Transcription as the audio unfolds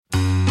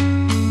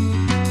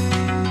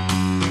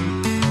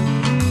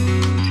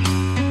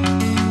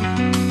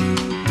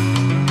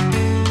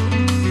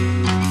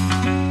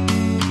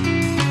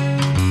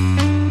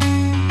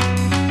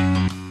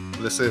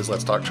This is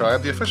Let's Talk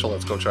Tribe, the official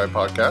Let's Go Tribe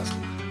podcast,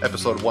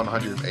 episode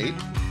 108.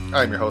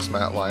 I'm your host,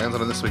 Matt Lyons,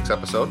 and in this week's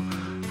episode,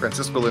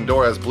 Francisco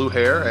Lindor has blue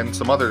hair and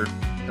some other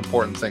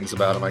important things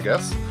about him, I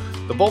guess.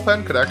 The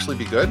bullpen could actually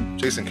be good.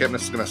 Jason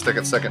Kipnis is going to stick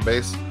at second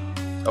base.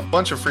 A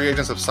bunch of free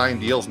agents have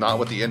signed deals not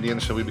with the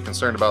Indians. Should we be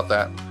concerned about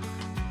that?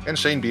 And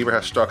Shane Bieber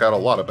has struck out a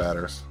lot of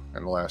batters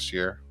in the last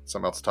year.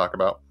 Something else to talk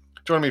about.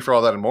 Joining me for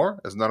all that and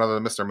more is none other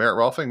than Mr. Merritt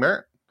Rolfing.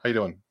 Merritt, how you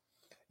doing?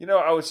 You know,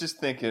 I was just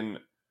thinking,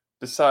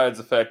 besides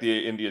the fact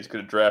the Indians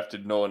could have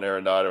drafted Nolan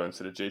Arenado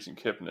instead of Jason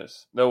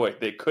Kipnis. No, wait,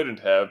 they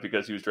couldn't have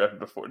because he was drafted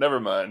before. Never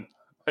mind.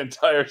 My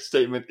entire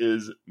statement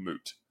is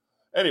moot.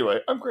 Anyway,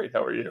 I'm great.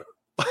 How are you?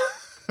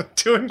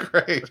 Doing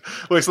great.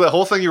 Wait, so that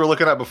whole thing you were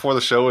looking at before the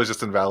show was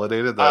just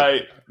invalidated? That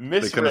I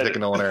misread they couldn't have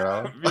taken Nolan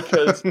Arenado?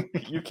 Because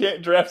you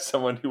can't draft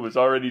someone who was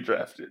already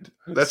drafted.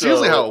 That's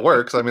usually how it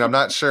works. I mean, I'm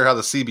not sure how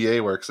the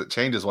CBA works. It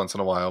changes once in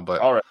a while, but...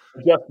 All right,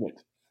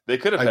 adjustment. They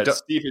could have had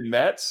Steven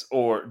Matz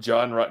or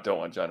don't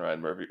want John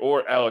Ryan Murphy,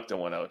 or don't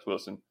want Alex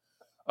Wilson,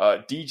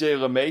 DJ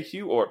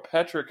LeMahieu or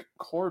Patrick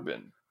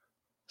Corbin.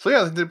 So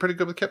yeah, they did pretty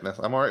good with Kipnis.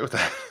 I'm all right with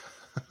that.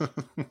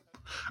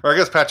 Or I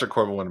guess Patrick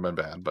Corbin wouldn't have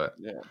been bad, but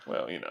yeah,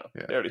 well, you know,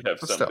 they already have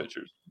some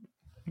pitchers.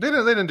 They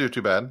didn't do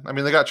too bad. I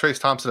mean, they got Trace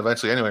Thompson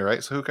eventually anyway,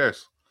 right? So who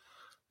cares?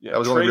 Yeah, that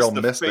was only real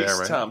miss there,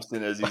 right?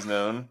 Thompson, as he's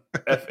known.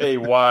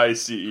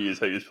 Fayce is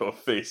how you spell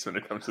face when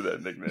it comes to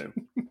that nickname.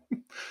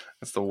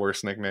 That's the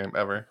worst nickname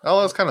ever.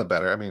 Oh, it's kind of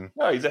better. I mean,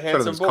 no, he's a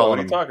handsome boy. What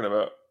are you talking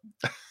about?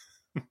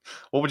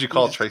 What would you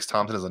call Trace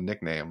Thompson as a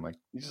nickname? Like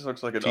he just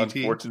looks like an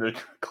unfortunate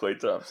Klay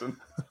Thompson.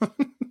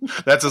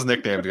 That's his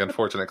nickname, the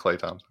unfortunate Klay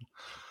Thompson.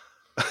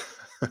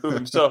 Who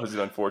himself is an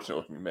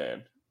unfortunate-looking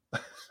man.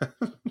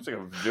 It's like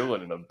a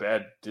villain in a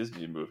bad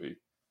Disney movie.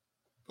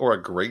 Or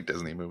a great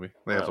Disney movie.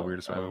 They have the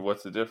weirdest one. I mean,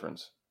 what's the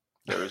difference?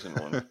 There isn't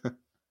one.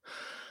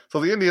 So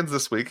the Indians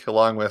this week,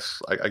 along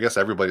with, I guess,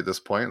 everybody at this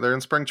point, they're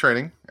in spring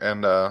training.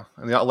 And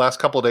in the last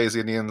couple of days, the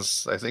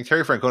Indians, I think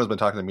Terry Francona's been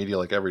talking to media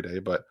like every day.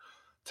 But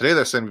today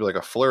there seemed to be like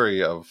a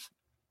flurry of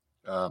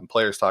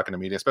players talking to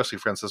media, especially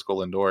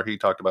Francisco Lindor. He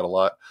talked about a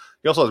lot.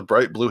 He also has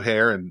bright blue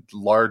hair and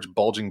large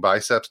bulging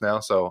biceps now.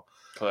 So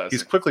classic.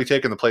 He's quickly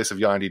taken the place of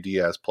Yandy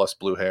Diaz plus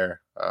blue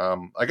hair.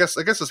 I guess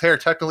his hair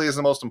technically is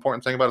the most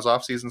important thing about his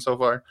offseason so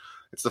far.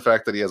 It's the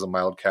fact that he has a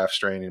mild calf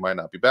strain. He might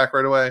not be back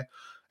right away.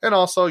 And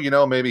also,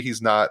 maybe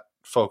he's not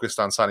focused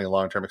on signing a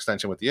long-term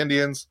extension with the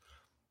Indians.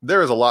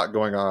 There is a lot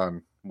going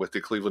on with the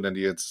Cleveland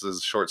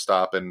Indians'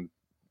 shortstop and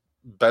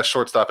best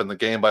shortstop in the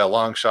game by a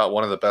long shot,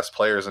 one of the best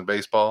players in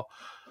baseball.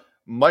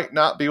 Might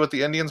not be with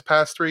the Indians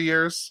past 3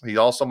 years. He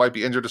also might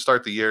be injured to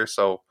start the year.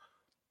 So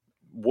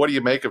what do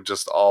you make of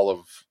just all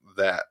of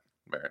that,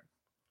 Merritt?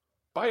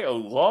 By a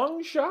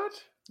long shot?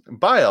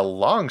 By a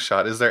long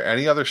shot. Is there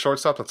any other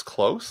shortstop that's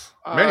close?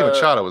 Manny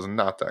Machado was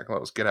not that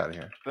close. Get out of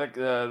here. Like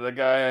the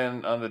guy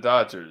on the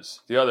Dodgers.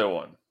 The other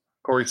one.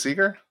 Corey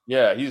Seager?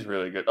 Yeah, he's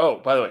really good.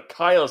 Oh, by the way,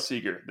 Kyle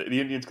Seager. The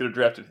Indians could have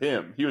drafted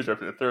him. He was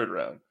drafted in the third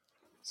round.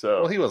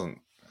 So well, he wasn't.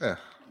 Yeah,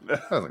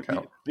 that doesn't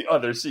count. the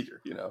other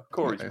Seager,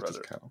 Corey's brother.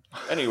 Doesn't count.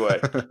 Anyway,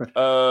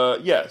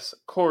 yes,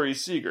 Corey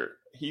Seager.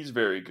 He's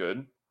very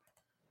good.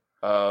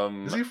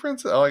 Is he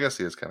Francis? Oh, I guess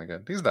he is kind of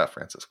good. He's not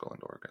Francisco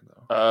Lindor good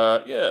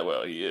though. Yeah,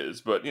 well, he is,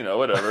 but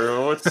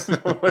whatever.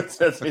 What's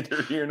that's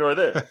neither here nor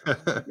there.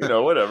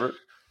 Whatever.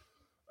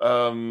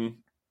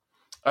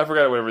 I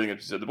forgot everything that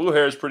you said. The blue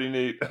hair is pretty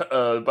neat.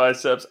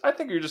 Biceps. I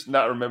think you're just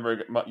not remembering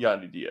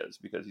Yandy Diaz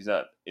because he's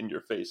not in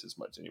your face as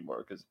much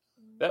anymore. Because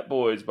that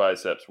boy's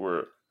biceps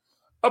were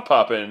a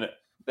poppin'.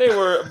 They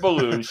were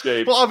balloon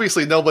shaped. Well,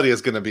 obviously nobody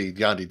is going to be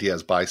Yandy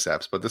Diaz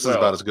biceps, but this is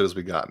about as good as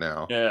we got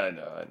now. Yeah, I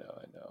know.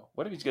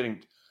 What if he's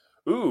getting...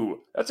 Ooh,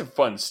 that's a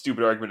fun,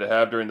 stupid argument to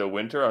have during the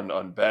winter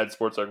on bad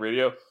sports talk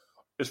radio.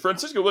 Is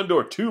Francisco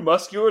Lindor too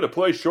muscular to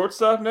play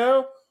shortstop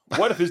now?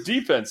 What if his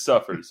defense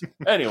suffers?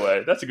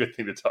 Anyway, that's a good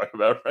thing to talk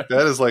about, right?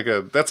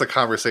 That's a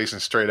conversation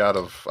straight out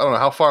of... I don't know,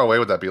 how far away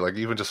would that be? Like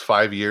even just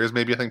 5 years,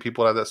 maybe I think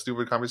people have that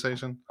stupid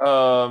conversation?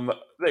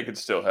 They could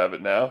still have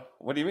it now.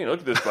 What do you mean? Look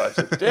at this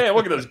bicep. Damn,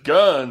 look at those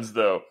guns,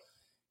 though.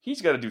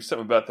 He's got to do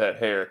something about that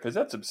hair, because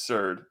that's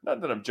absurd.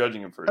 Not that I'm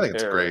judging him for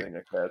his hair or anything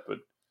like that, but...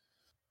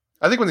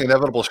 I think when the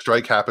inevitable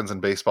strike happens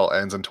and baseball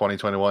ends in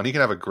 2021, he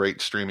can have a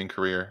great streaming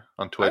career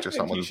on Twitch or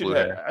something with blue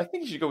hair. I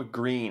think he should go with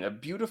green, a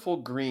beautiful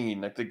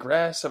green, like the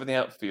grass of the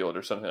outfield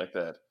or something like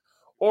that.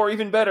 Or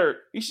even better,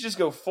 he should just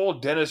go full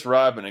Dennis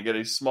Rodman and get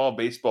a small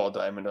baseball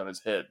diamond on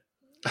his head.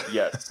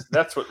 Yes,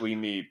 that's what we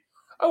need.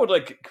 I would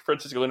like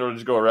Francisco Lindor to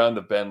just go around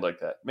the bend like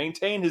that.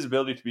 Maintain his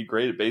ability to be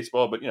great at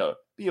baseball, but,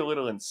 be a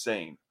little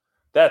insane.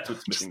 That's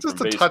what's missing just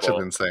from a baseball. Touch of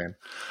insane.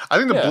 I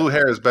think the blue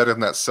hair is better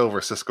than that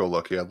silver Cisco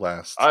look he had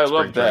last. I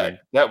love that. Training.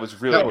 That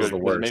was really good. That was the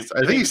worst.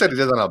 I think he said he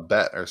did that on a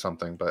bet or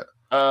something, but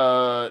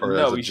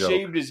no, he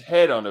shaved his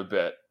head on a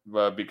bet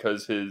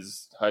because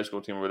his high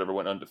school team or whatever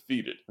went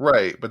undefeated.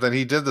 Right, but then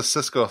he did the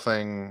Cisco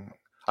thing.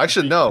 I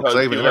should know because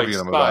I even interviewed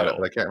him about it,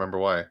 but I can't remember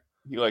why.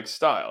 He likes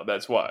style.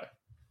 That's why.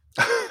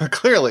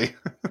 Clearly.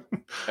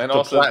 And The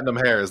also, platinum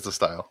hair is the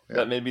style. Yeah.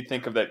 that made me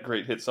think of that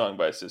great hit song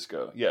by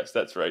Cisco. Yes,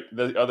 that's right.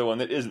 The other one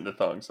that isn't the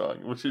thong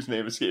song, which his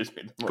name escapes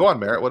me. Go on,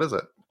 Merritt. What is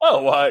it?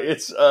 Oh, why?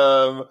 It's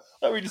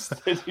let me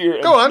just sit here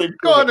and Go on, think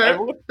go of on, it.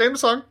 Merritt. Name the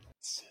song.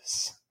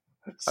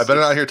 I better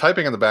not hear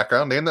typing in the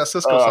background. Name that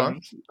Cisco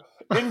song.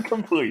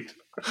 Incomplete.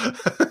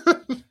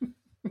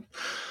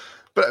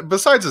 But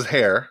besides his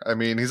hair, I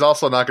mean, he's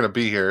also not going to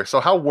be here. So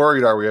how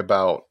worried are we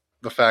about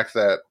the fact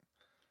that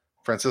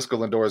Francisco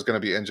Lindor is going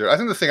to be injured? I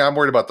think the thing I'm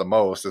worried about the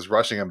most is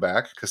rushing him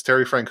back, because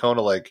Terry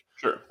Francona, like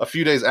Sure. a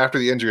few days after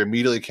the injury,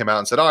 immediately came out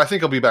and said, "Oh, I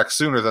think he'll be back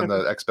sooner than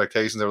the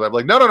expectations." They were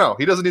like, "No,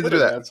 he doesn't need to do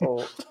that.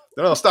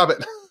 No, stop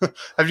it."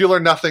 Have you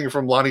learned nothing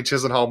from Lonnie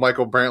Chisenhall,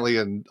 Michael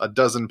Brantley, and a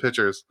dozen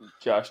pitchers?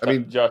 Josh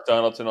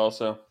Donaldson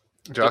also.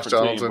 Josh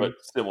Donaldson, but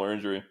similar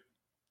injury.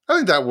 I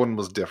think that one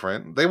was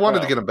different. They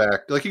wanted to get him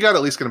back. Like, you got to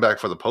at least get him back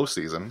for the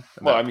postseason.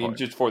 Well, I mean,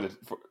 just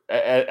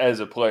as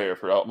a player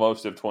for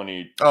most of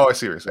 20. Oh, I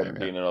see what you're saying.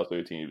 Yeah. And also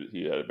 18,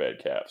 he had a bad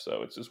calf,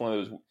 so it's just one of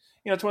those.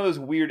 It's one of those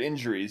weird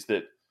injuries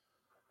that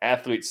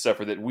athletes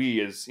suffer that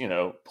we, as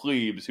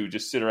plebes who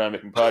just sit around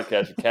making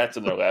podcasts with cats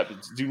in their lap,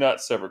 do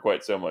not suffer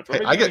quite so much.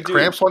 Hey, I get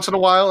cramps once in a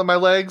while in my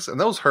legs, and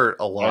those hurt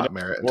a lot,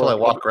 Merritt, until I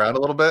walk around a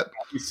little bit.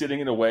 I'll be sitting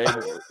in a way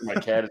where my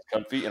cat is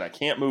comfy, and I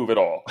can't move at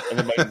all.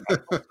 And then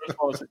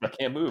I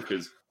can't move,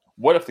 because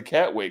what if the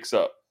cat wakes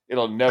up?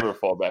 It'll never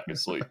fall back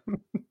asleep.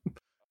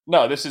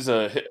 No, this is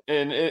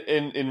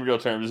in real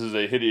terms, this is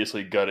a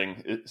hideously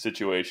gutting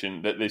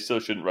situation that they still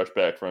shouldn't rush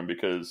back from,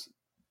 because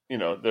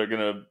they're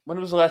gonna.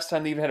 When was the last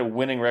time they even had a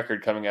winning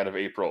record coming out of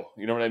April?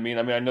 You know what I mean?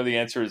 I know the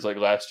answer is like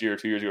last year,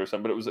 2 years ago, or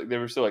something, but it was like they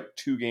were still like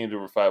 2 games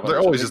over 500. They're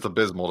always just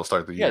abysmal to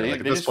start the year. Yeah,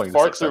 they just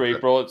fart through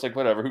April. It's like,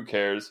 whatever, who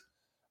cares?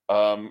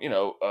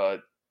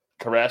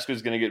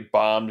 Carrasco's going to get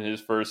bombed in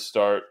his first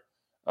start.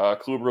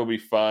 Kluber will be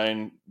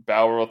fine.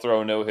 Bauer will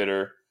throw a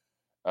no-hitter,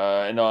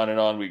 and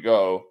on we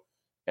go.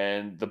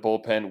 And the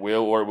bullpen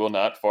will or will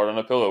not fart on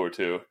a pillow or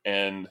two.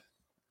 And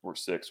we're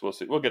 6. We'll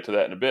see. We'll get to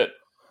that in a bit.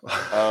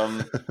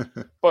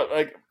 But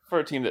like, for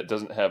a team that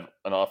doesn't have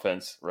an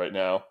offense right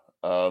now,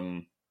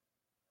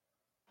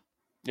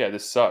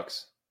 this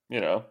sucks.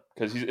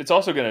 Because it's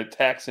also going to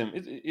tax him.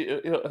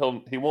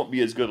 He won't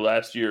be as good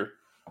last year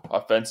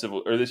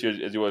offensively, or this year,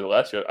 as he was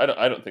last year.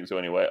 I don't think so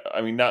anyway.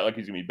 I mean, not like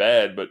he's going to be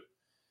bad, but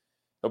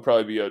he'll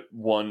probably be a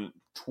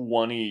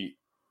 120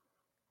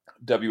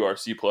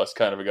 WRC plus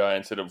kind of a guy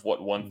instead of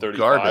 135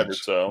 garbage or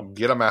so.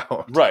 Get him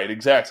out. Right,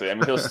 exactly. I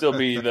mean, he'll still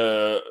be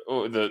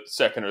the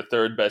second or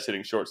third best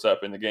hitting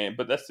shortstop in the game.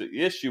 But that's the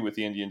issue with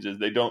the Indians, is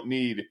they don't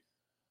need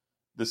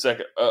the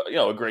second,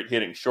 a great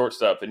hitting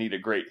shortstop. They need a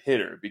great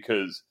hitter,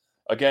 because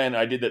again,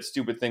 I did that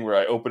stupid thing where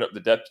I open up the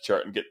depth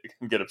chart and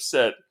get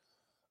upset.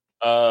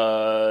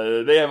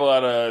 They have a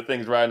lot of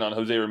things riding on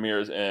Jose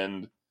Ramirez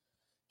and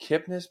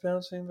Kipnis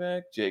bouncing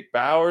back, Jake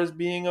Bauers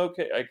being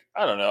okay.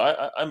 I don't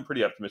know. I'm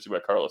pretty optimistic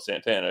about Carlos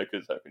Santana,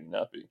 because how can he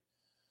not be?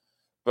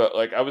 But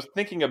like, I was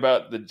thinking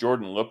about the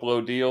Jordan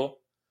Luplow deal,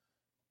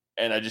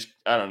 and I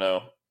don't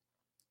know.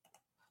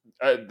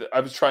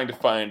 I was trying to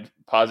find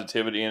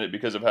positivity in it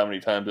because of how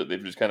many times that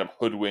they've just kind of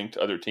hoodwinked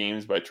other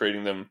teams by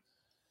trading them.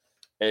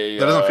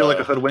 That doesn't feel like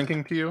a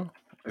hoodwinking to you?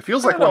 It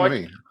feels like one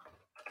to me.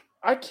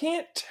 I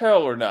can't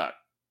tell or not.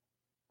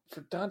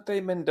 For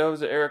Dante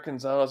Mendoza, Eric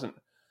Gonzalez, and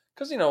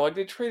because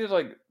they traded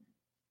like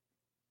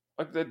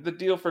the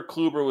deal for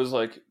Kluber was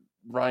like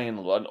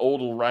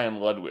old Ryan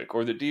Ludwig,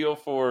 or the deal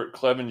for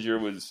Clevenger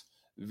was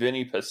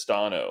Vinny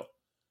Pastano.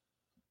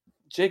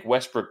 Jake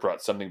Westbrook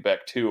brought something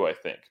back too, I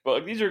think. But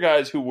like, these are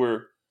guys who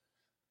were,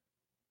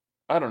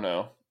 I don't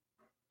know.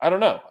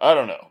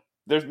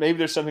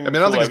 There's something. I mean, I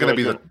don't think it's going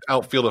to be the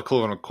outfield of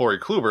Cleveland with Corey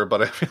Kluber,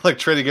 but I feel like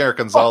trading Eric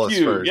Gonzalez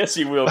for. Yes,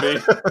 he will be.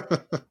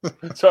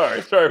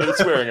 Sorry for the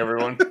swearing,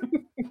 everyone.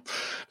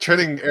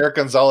 Trading Eric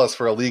Gonzalez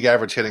for a league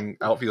average hitting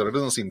outfielder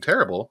doesn't seem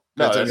terrible.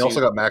 No, and you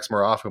also got Max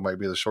Maroff, who might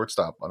be the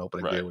shortstop on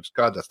opening day, which,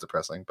 God, that's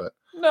depressing. But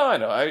no, I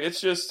know.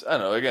 It's just, I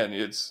don't know. Again,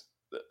 it's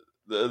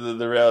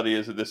the reality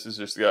is that this is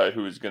just a guy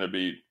who is going to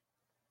be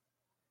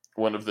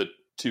one of the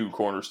 2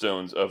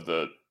 cornerstones of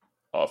the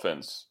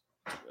offense.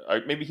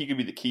 Maybe he could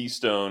be the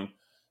keystone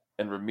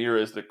and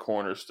Ramirez the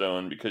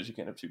cornerstone, because you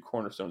can't have 2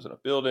 cornerstones in a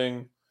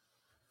building.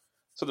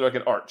 So they're like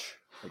an arch,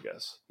 I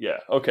guess. Yeah.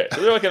 Okay.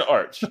 So they're like an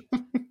arch.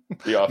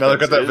 Now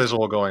look at that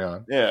visual going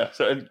on. Yeah.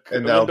 So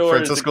and now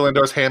Francisco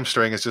Lindor's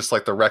hamstring is just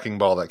like the wrecking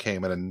ball that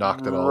came in and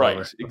knocked it all over.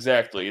 Right.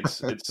 Exactly.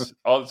 It's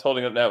all it's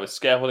holding up now is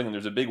scaffolding, and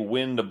there's a big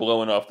wind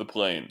blowing off the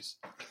planes.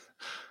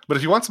 But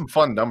if you want some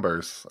fun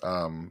numbers,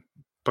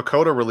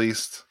 Pacoda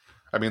released,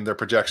 their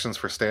projections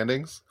for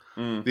standings.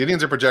 The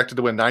Indians are projected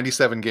to win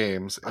 97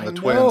 games, and the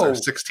Twins are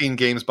 16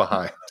 games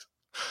behind.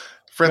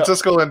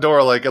 Francisco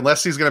Lindor, like,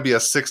 unless he's going to be a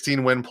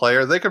 16-win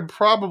player, they could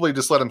probably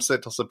just let him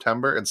sit till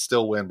September and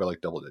still win by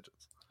like double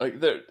digits.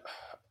 Like,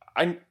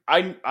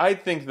 I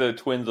think the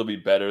Twins will be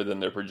better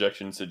than their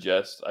projections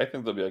suggest. I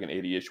think they'll be like an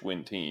 80-ish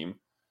win team.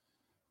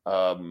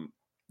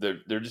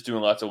 They're just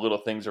doing lots of little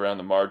things around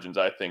the margins,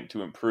 I think,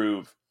 to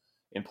improve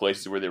in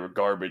places where they were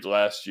garbage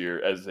last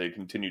year, as they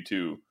continue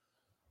to,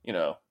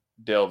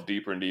 delve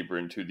deeper and deeper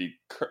into the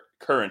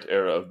current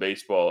era of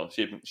baseball and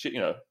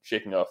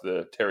shaking off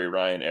the Terry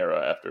Ryan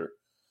era after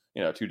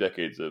 2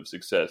 decades of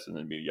success and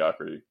then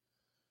mediocrity.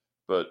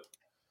 But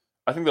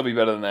I think they'll be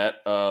better than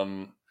that.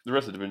 The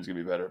rest of the division's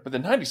gonna be better. But the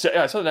 97,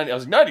 I saw the 90. I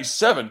was like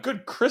 97.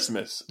 Good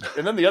Christmas.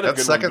 And then the other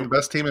That's good second one,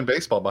 best team in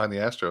baseball behind the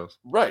Astros.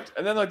 right?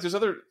 And then like there's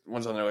other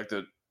ones on there like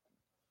the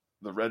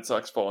Red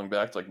Sox falling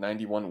back to like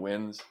 91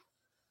 wins.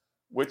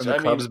 Which And the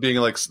Cubs being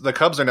like the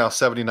Cubs are now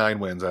 79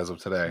 wins as of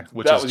today,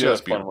 which that is was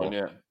just a fun beautiful.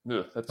 one. Yeah,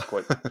 ugh, that's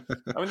quite.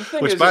 I mean, the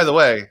thing Which, is, by the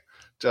way,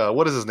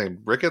 what is his name?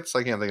 Ricketts?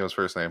 I can't think of his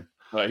first name.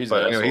 he's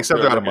But an anyway, he asshole. said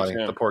they're out of Ricketts,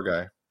 money. yeah. The poor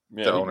guy. Yeah, the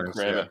he can owners.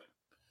 cram Yeah.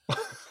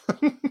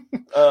 it.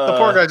 The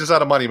poor guy's just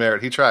out of money,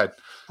 Merritt. He tried.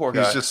 Poor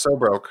guy. He's just so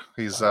broke.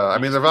 He's. I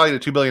mean, they're valued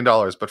at $2 billion,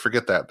 but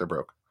forget that. They're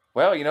broke.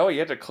 Well, you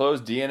had to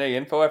close DNA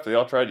Info after they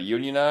all tried to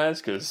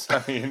unionize because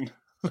I mean,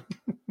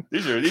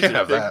 these are Can't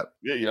have big, that.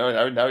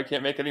 Yeah, now we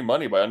can't make any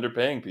money by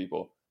underpaying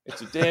people.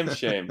 It's a damn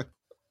shame.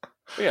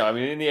 But yeah, I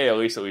mean, in the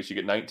AL East, at least you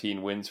get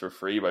 19 wins for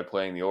free by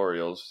playing the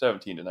Orioles,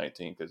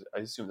 17-19, because I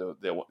assume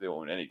they won't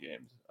win any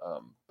games.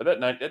 But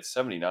that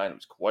 79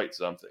 was quite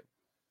something.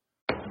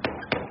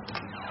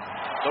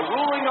 The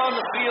ruling on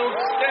the field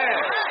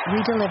stands.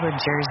 We deliver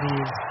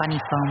jerseys, funny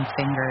foam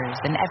fingers,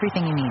 and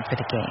everything you need for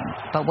the game.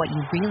 But what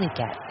you really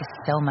get is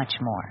so much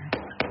more.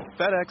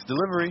 FedEx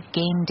Delivery.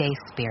 Game day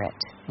spirit.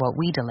 What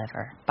we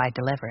deliver by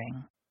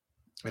delivering.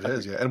 It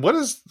is, yeah. And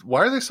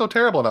why are they so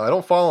terrible now? I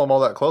don't follow them all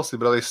that closely,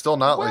 but are they still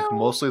not like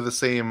mostly the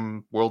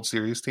same World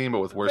Series team,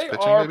 but with worse pitching?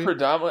 They are maybe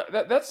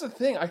predominantly. That's the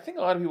thing. I think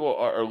a lot of people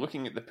are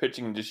looking at the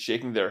pitching and just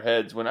shaking their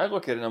heads. When I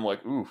look at it, I'm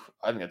like, oof,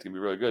 I think that's gonna be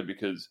really good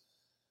because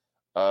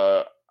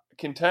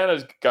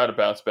Quintana's got to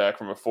bounce back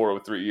from a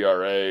 4.03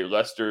 ERA.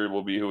 Lester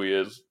will be who he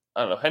is.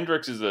 I don't know.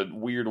 Hendricks is a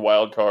weird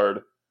wild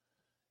card,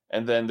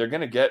 and then they're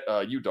gonna get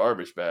Yu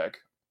Darvish back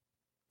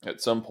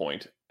at some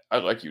point. I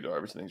like Yu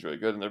Darvish. I think he's really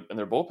good, and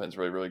their bullpen's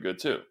really, really good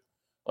too.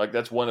 Like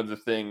that's one of the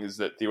things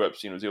that Theo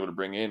Epstein was able to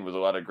bring in was a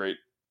lot of great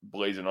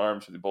blazing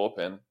arms for the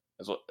bullpen,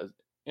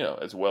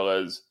 as well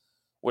as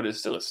what is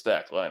still a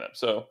stacked lineup.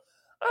 So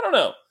I don't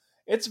know.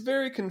 It's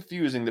very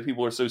confusing that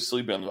people are so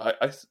sleepy on them.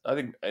 I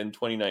think in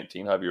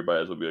 2019, Javier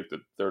Baez will be like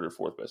the third or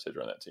fourth best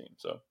hitter on that team.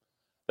 So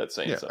that's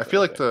saying something. I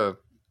feel like the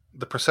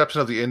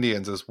perception of the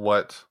Indians is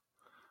what.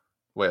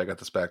 Wait, I got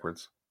this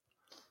backwards.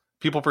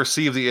 People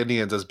perceive the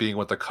Indians as being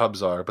what the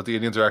Cubs are, but the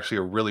Indians are actually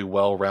a really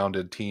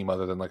well-rounded team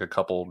other than like a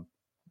couple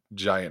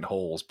giant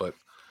holes. But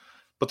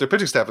their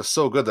pitching staff is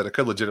so good that it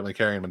could legitimately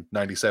carry them in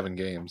 97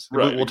 games.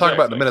 Right, we'll talk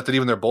about in a minute that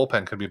even their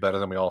bullpen could be better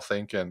than we all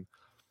think. And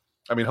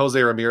I mean, Jose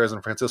Ramirez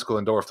and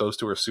Francisco Lindor, if those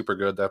two are super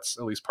good, that's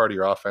at least part of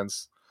your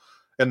offense.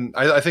 And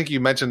I think you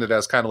mentioned it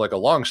as kind of like a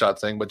long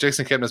shot thing, but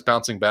Jason Kipnis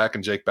bouncing back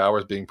and Jake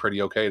Bauers being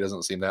pretty okay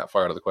doesn't seem that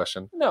far out of the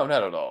question. No,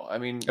 not at all. I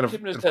mean, and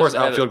of course,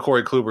 outfield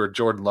Corey Kluber,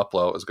 Jordan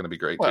Luplow is going to be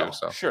great too.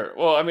 So sure.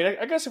 Well, I mean,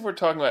 I guess if we're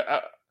talking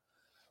about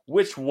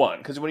which one,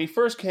 because when he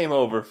first came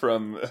over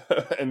from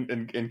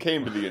and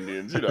came to the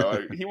Indians,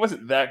 he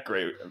wasn't that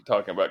great. I'm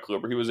talking about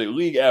Kluber. He was a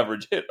league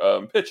average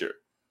pitcher.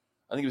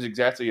 I think he was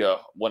exactly a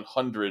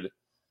 100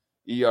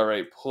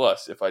 ERA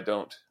plus if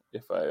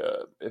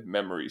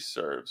memory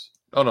serves.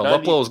 Oh no,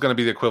 Luplow is going to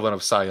be the equivalent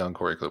of Cy Young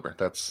Corey Kluber.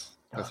 That's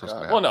what's going to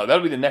happen. Well, no,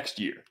 that'll be the next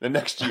year. The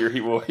next year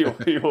he will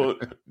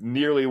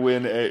nearly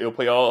win. He'll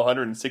play all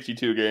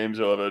 162 games.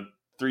 He'll have a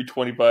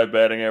 325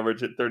 batting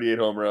average, hit 38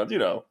 home runs.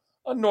 A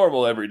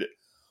normal everyday.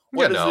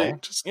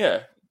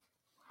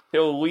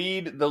 He'll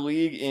lead the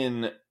league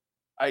in,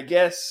 I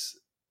guess,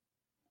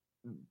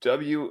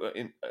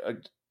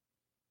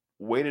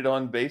 weighted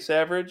on base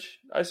average,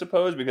 I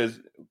suppose, because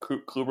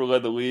Kluber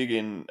led the league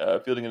in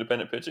fielding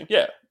independent pitching.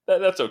 Yeah,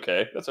 that's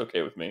okay. That's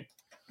okay with me.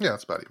 Yeah,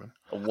 that's about even.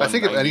 I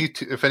think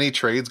if any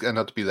trades end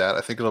up to be that,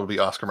 I think it'll be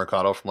Oscar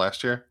Mercado from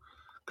last year,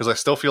 because I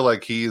still feel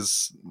like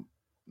he's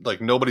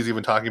like nobody's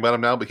even talking about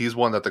him now, but he's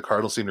one that the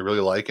Cardinals seem to really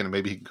like, and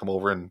maybe he can come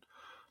over and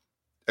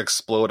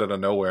explode out of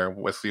nowhere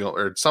with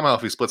or somehow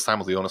if he splits time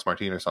with Leonis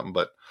Martin or something.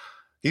 But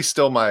he's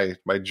still my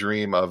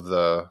dream of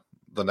the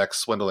next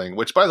swindling,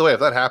 which by the way, if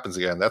that happens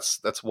again, that's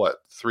what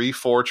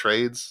 3-4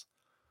 trades.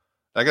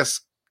 I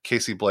guess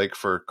Casey Blake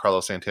for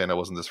Carlos Santana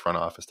wasn't this front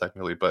office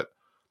technically, but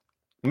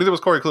neither was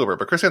Corey Kluber,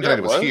 but Chris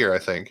Antonetti was here, I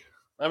think.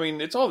 I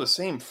mean, it's all the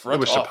same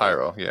front office. It was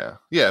Shapiro,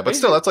 yeah, but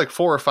still, that's like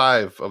 4 or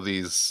 5 of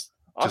these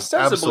just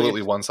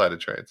absolutely one-sided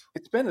trades.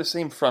 It's been the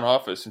same front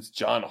office since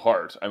John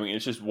Hart. I mean,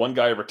 it's just one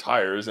guy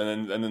retires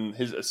and then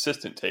his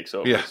assistant takes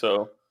over. Yeah.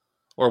 So,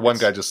 or one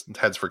guy just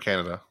heads for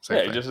Canada.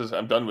 He just says,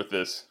 "I'm done with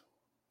this.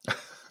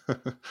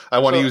 I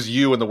want to use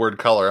you in the word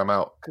color. I'm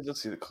out." Because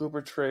let's see, the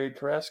Kluber trade,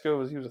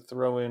 Carrasco he was a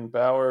throw-in.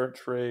 Bauer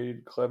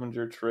trade,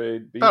 Clevenger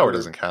trade. Bieber. Bauer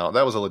doesn't count.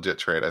 That was a legit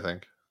trade, I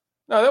think.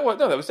 No, that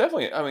was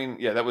definitely. I mean,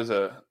 yeah, that was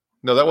a.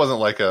 No, that wasn't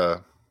like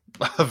a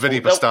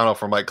Vinny Pastano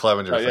for Mike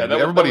Clevenger thing.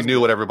 Everybody knew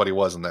what everybody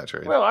was in that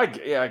trade. Well, I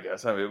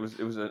guess. I mean,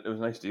 it was a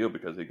nice deal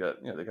because they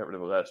got rid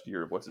of it last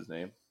year. What's his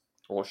name?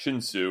 Well,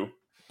 Shin-Soo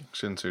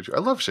Chu. I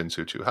love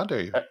Shin-Soo Chu. How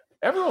dare you?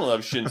 Everyone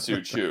loves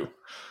Shin-Soo Chu.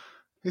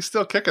 He's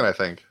still kicking, I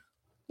think.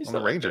 He's on the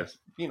not like Rangers. that.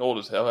 Being old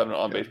as hell, having an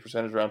on-base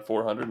percentage around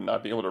 400 and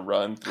not being able to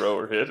run, throw,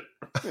 or hit.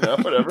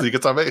 Whatever. He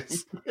gets on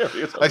base. Yeah,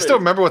 he gets on I base. still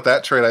remember with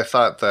that trade, I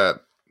thought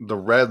that the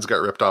Reds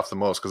got ripped off the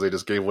most because they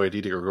just gave away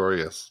Didi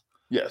Gregorius.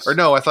 Yes. Or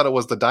no, I thought it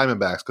was the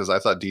Diamondbacks because I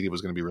thought Didi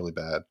was going to be really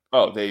bad.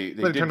 Oh, they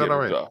But it did turned get out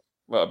ripped all right. off.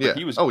 Well, but Yeah.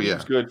 he was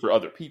Yeah. good for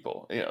other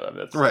people.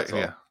 That's all.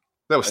 Yeah.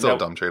 That was And still now- a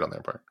dumb trade on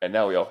their part And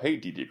now we all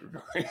hate Didi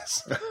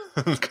Gregorius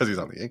because he's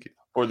on the Yankees.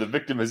 for the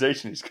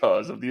victimization he's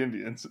caused of the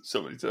Indians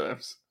so many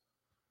times.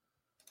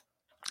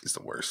 He's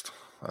the worst.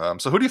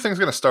 So who do you think is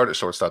going to start at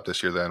shortstop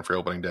this year then for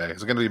opening day?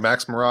 Is it going to be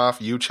Max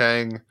Maroff, Yu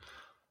Chang?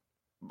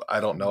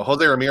 I don't know.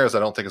 Jose Ramirez, I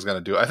don't think is going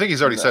to do it. I think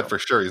he's already said for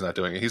sure he's not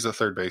doing it. He's a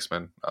third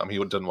baseman. He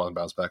didn't want to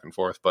bounce back and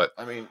forth, but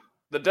I mean,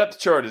 the depth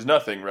chart is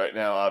nothing right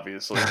now,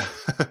 obviously.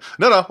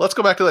 no. Let's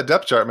go back to that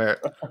depth chart,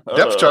 Merritt.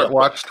 Depth chart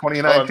watch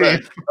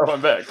 2019.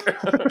 I'm back.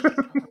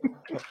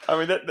 I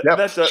mean, that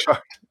Depth does,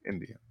 chart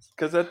Indians.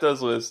 because that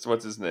does list,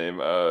 what's his name?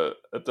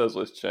 That does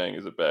list Chang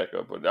as a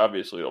backup, but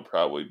obviously it'll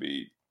probably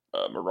be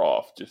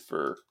Maroff just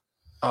for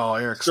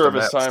Eric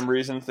service Stamets. time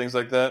reasons, things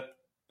like that.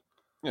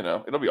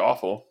 It'll be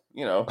awful.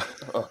 Oh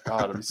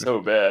God, it'll be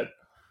so bad.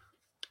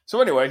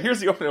 So anyway, here's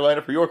the opening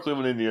lineup for your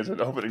Cleveland Indians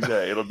on opening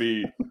day. It'll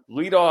be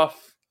leadoff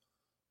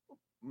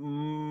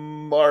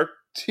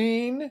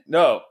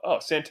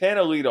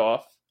Santana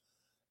leadoff,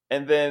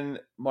 and then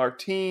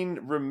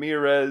Martin,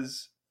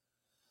 Ramirez.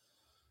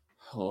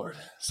 Lord,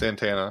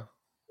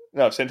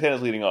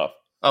 Santana's leading off.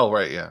 Oh,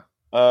 right, yeah.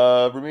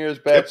 Ramirez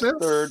bats Kipnis?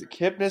 third.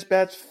 Kipnis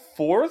bats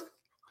fourth,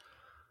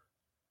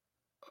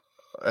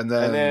 And and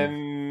then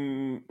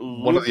then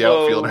one of the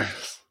Luplo,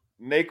 outfielders.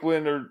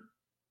 Naquin or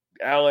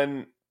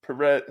Allen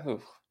Perez.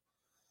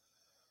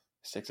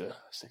 This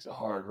takes a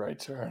hard right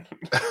turn.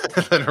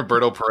 And then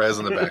Roberto Perez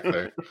in the back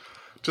there.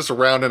 Just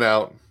rounding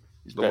out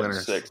He's the batting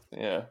winners. sixth.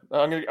 Yeah,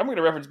 I'm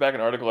gonna reference back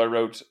an article I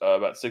wrote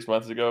about 6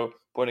 months ago,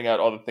 pointing out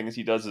all the things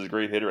he does as a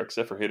great hitter,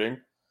 except for hitting.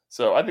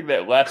 So I think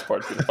that last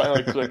part's gonna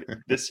finally click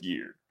this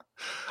year.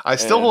 I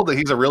still And- hold that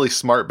he's a really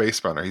smart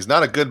base runner. He's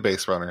not a good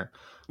base runner.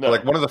 No,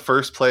 Like one of the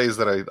first plays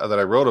that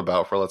I wrote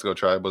about for Let's Go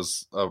Tribe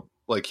was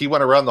like he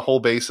went around the whole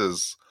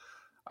bases.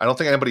 I don't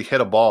think anybody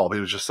hit a ball, but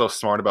he was just so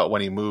smart about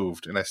when he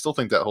moved, and I still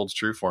think that holds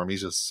true for him.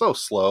 He's just so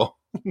slow,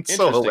 so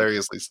Interesting.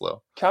 hilariously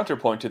slow.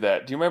 counterpoint to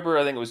that. Do you remember?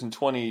 I think it was in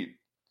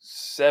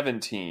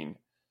 2017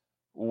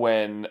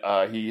 when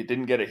he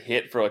didn't get a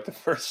hit for like the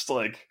first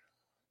like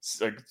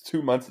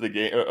 2 months of the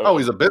game. Oh,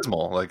 he's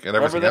abysmal, like and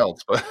everything that?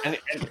 else. But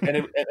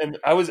and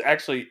I was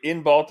actually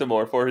in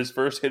Baltimore for his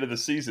first hit of the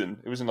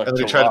season. It was in like and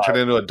then he July. tried to turn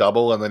it into a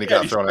double, and then he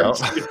got thrown out.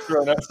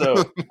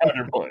 So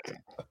counterpoint.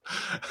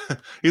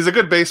 He's a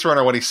good base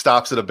runner when he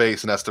stops at a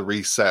base and has to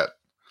reset.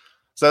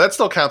 So that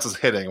still counts as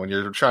hitting when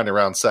you're trying to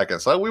round second.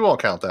 So we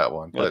won't count that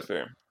one. That's But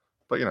fair.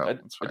 I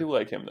I do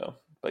like him though.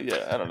 But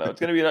yeah, I don't know. It's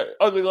going to be an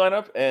ugly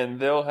lineup, and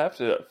they'll have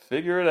to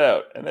figure it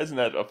out. And isn't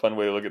that a fun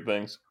way to look at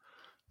things?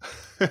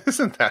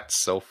 isn't that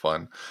so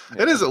fun?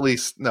 Yeah. It is at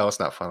least. No, it's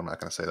not fun. I'm not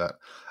going to say that.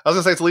 I was going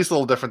to say it's at least a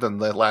little different than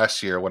the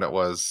last year when it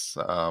was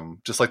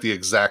just like the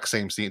exact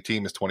same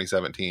team as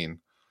 2017.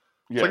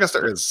 Yeah. So I guess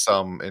there is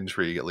some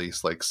intrigue, at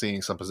least, like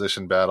seeing some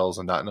position battles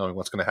and not knowing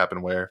what's going to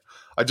happen where.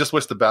 I just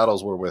wish the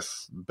battles were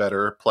with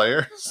better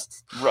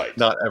players, Right.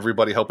 not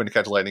everybody hoping to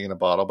catch lightning in a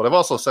bottle. But I've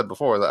also said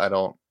before that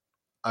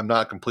I'm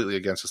not completely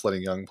against just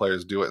letting young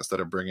players do it instead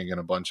of bringing in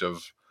a bunch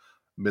of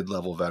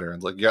mid-level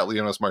veterans. Like you got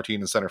Leonis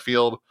Martin in center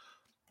field,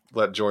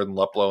 let Jordan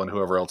Luplow and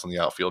whoever else in the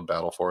outfield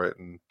battle for it,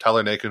 and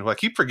Tyler Naquin, who I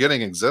keep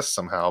forgetting exists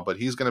somehow, but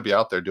he's going to be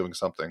out there doing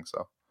something.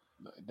 So.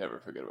 Never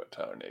forget about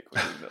Tyler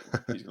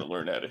Naquin. He's going to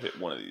learn how to hit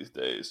one of these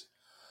days.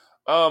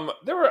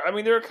 There were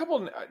a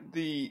couple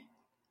the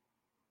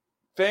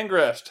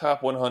Fangraphs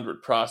top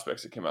 100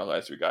 prospects that came out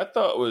last week. I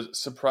thought was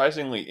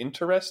surprisingly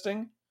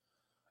interesting,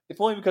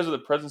 if only because of the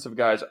presence of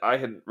guys I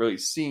hadn't really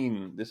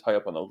seen this high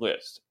up on the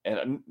list,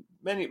 and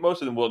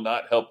most of them will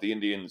not help the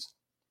Indians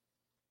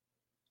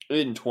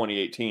in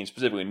 2018.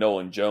 Specifically,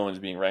 Nolan Jones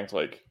being ranked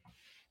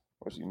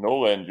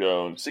Nolan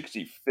Jones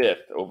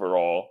 65th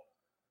overall.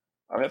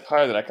 I mean, that's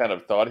higher than I kind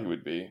of thought he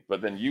would be.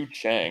 But then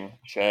Chang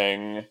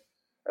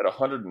at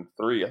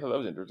 103. I thought that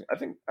was interesting.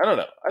 I don't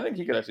know. I think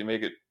he could actually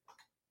make it.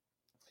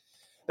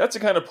 That's the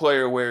kind of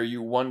player where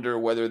you wonder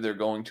whether they're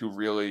going to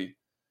really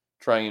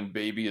try and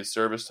baby his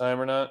service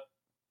time or not.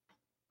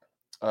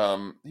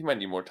 He might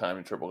need more time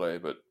in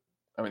AAA, but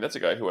I mean, that's a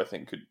guy who I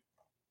think could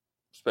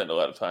spend a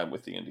lot of time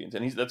with the Indians.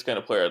 And that's the kind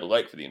of player I'd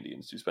like for the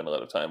Indians to spend a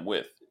lot of time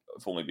with,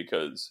 if only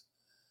because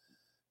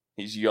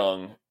he's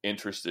young,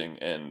 interesting,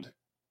 and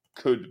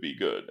could be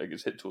good. Like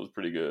his hit tool is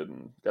pretty good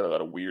and got a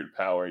lot of weird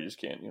power. You just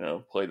can't,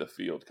 play the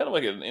field. Kind of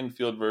like an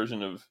infield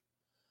version of,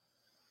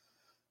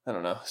 I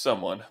don't know,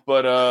 someone.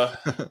 But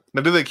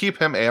Now, do they keep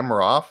him and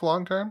Maroff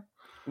long term?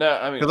 no,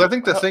 I mean, Because I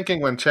think the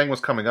thinking when Chang was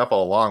coming up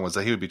all along was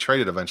that he would be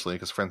traded eventually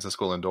because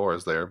Francisco Lindor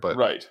is there. But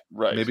right.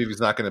 maybe if he's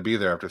not going to be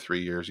there after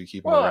 3 years, you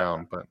keep him Well,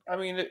 around. But I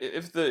mean,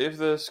 if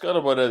the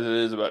scuttlebutt as it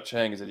is about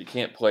Chang is that he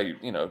can't play,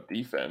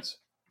 defense.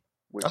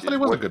 Which I thought he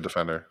was a good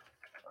defender.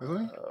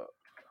 Isn't he?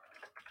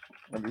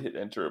 Let me hit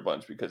enter a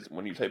bunch because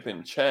when you type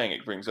in Chang,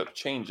 it brings up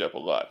change up a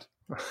lot.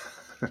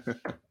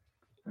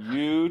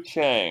 Yu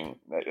Chang.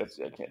 I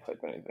can't type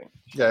anything.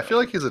 Yeah, I feel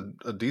like he's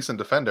a decent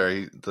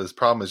defender. His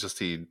problem is just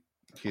he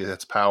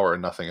hits power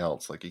and nothing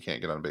else. Like, he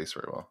can't get on base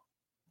very well.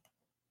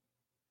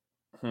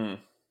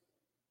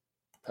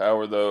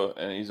 Power, though,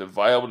 and he's a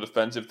viable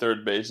defensive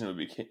third baseman who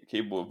would be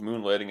capable of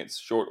moonlighting at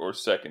short or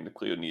second if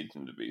Cleo needs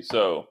him to be.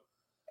 So,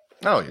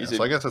 I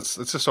guess it's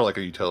just sort of like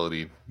a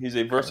utility. He's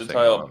a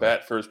versatile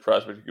bat first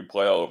prospect who can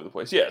play all over the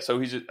place. Yeah, so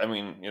he's.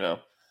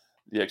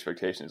 The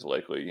expectation is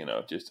likely,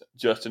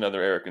 just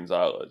another Eric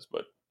Gonzalez,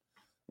 but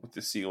with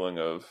the ceiling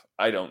of,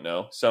 I don't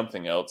know,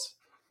 something else.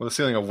 With a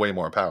ceiling of way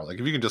more power. Like,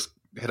 if you can just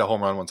hit a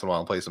home run once in a while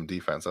and play some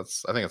defense, I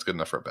think it's good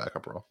enough for a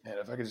backup role. Man,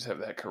 if I could just have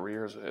that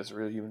career as a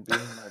real human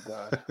being, my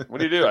God. What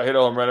do? I hit a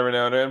home run every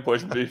now and then, play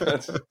some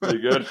defense. Pretty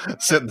good.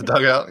 Sit in the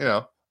dugout,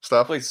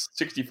 stuff. I play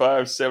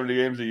 65, 70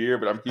 games a year,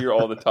 but I'm here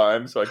all the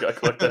time, so I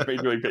collect that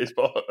Major League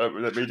Baseball,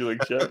 that Major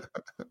League check.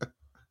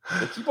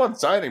 They keep on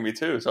signing me,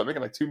 too, so I'm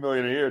making like $2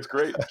 million a year. It's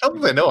great. I don't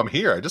think they know I'm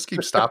here. I just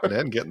keep stopping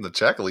in, getting the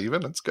check,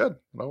 leaving. It's good.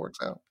 It all works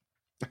out.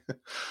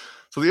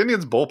 So the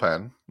Indians'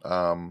 bullpen,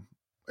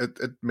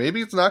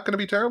 maybe it's not going to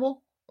be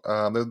terrible.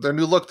 Their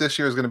new look this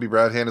year is going to be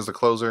Brad Hand as the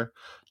closer.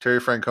 Terry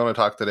Francona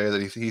talked today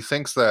that he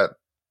thinks that,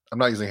 I'm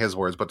not using his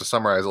words, but to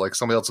summarize it, like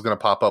somebody else is going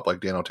to pop up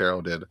like Dan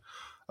Otero did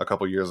a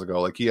couple years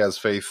ago. Like, he has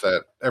faith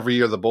that every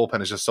year the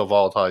bullpen is just so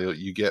volatile.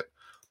 You get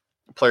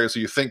players who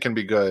you think can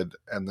be good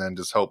and then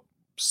just hope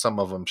some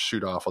of them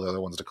shoot off while the other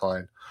ones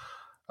decline.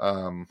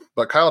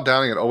 But Kyle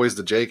Downing and Always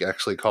the Jake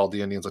actually called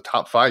the Indians a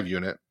top 5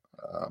 unit,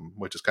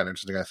 which is kind of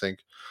interesting, I think.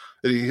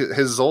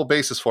 His whole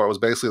basis for it was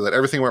basically that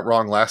everything went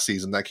wrong last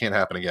season. That can't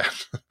happen again.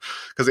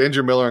 Because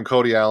Andrew Miller and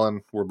Cody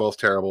Allen were both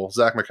terrible.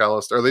 Zach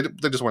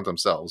McAllister, they just weren't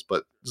themselves,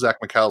 but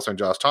Zach McAllister and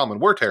Josh Tomlin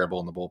were terrible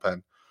in the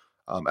bullpen.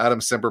 Adam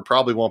Simper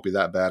probably won't be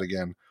that bad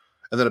again.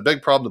 And then a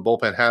big problem the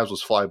bullpen has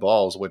was fly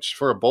balls, which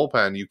for a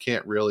bullpen, you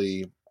can't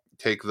really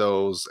take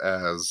those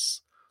as...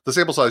 The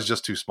sample size is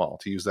just too small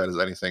to use that as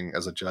anything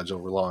as a judge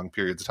over long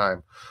periods of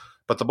time.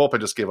 But the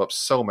bullpen just gave up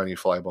so many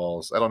fly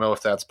balls. I don't know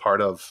if that's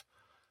part of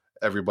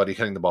everybody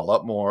hitting the ball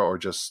up more or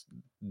just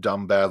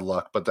dumb bad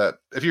luck. But that,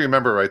 if you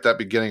remember right, that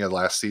beginning of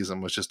last season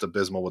was just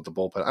abysmal with the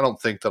bullpen. I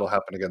don't think that'll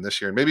happen again this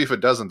year. And maybe if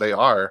it doesn't, they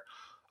are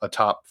a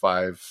top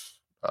 5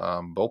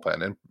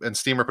 bullpen. And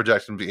Steamer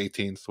projected them to be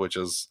 18th, which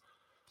is,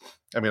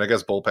 I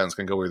guess bullpens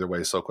can go either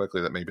way so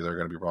quickly that maybe they're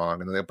going to be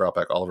wrong. And then they brought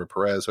back Oliver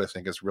Perez, who I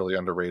think is really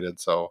underrated.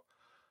 So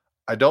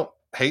I don't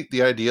hate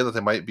the idea that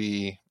they might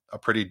be a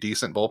pretty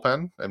decent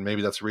bullpen, and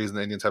maybe that's the reason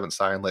the Indians haven't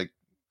signed like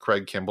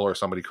Craig Kimbrell or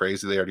somebody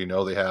crazy. They already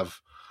know they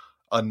have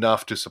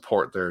enough to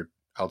support their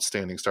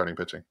outstanding starting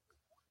pitching.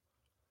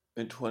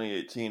 In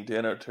 2018,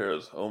 Dan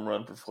Otero's home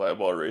run per fly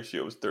ball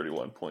ratio was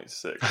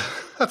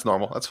 31.6. That's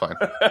normal. That's fine.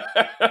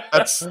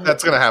 That's going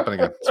to happen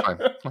again. It's fine.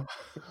 I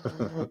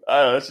don't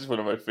know. That's just one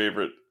of my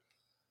favorite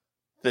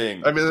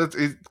thing.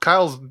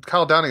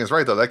 Kyle Downing is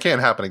right though. That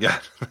can't happen again.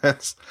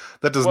 That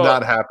does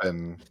not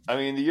happen.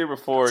 The year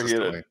before it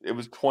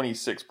was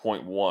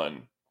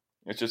 26.1.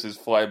 It's just his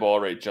fly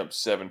ball rate jumped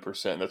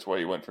 7%. That's why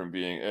he went from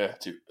being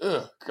to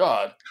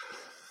God.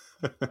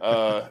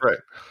 Right.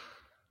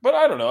 But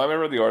I don't know. I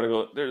remember the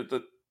article.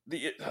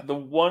 The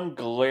one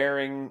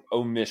glaring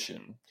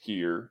omission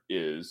here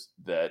is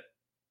that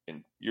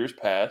in years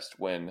past,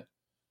 when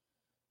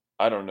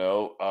I don't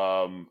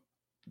know.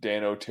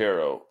 Dan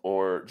Otero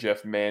or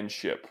Jeff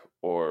Manship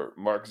or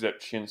Mark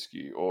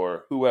Zepchinski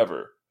or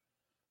whoever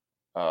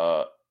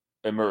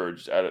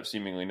emerged out of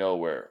seemingly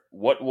nowhere.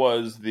 What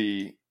was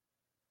the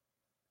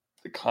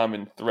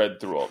common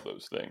thread through all of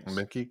those things?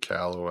 Mickey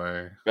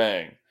Callaway.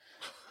 Bang.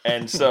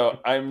 And so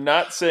I'm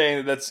not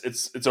saying that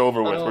it's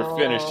over with. We're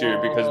finished here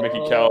because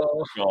Mickey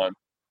Callaway is gone.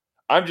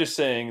 I'm just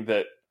saying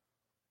that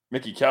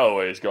Mickey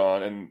Callaway is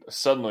gone, and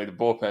suddenly the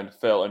bullpen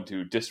fell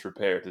into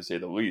disrepair, to say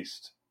the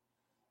least.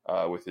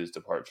 With his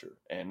departure.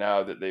 And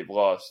now that they've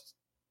lost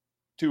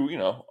 2,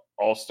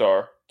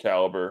 all-star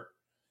caliber,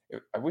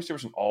 I wish there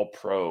was an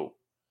all-pro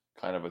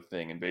kind of a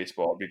thing in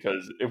baseball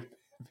because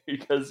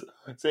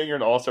saying you're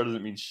an all-star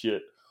doesn't mean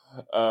shit.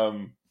 I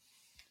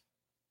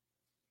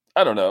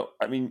don't know.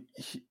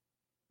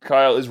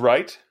 Kyle is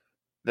right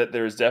that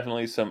there's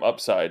definitely some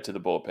upside to the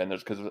bullpen.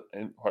 There's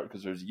in part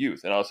because there's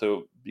youth, and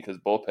also because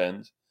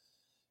bullpens,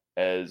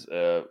 as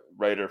a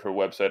writer for a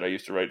website I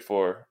used to write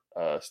for,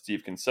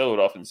 Steve Kinsella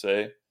would often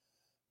say,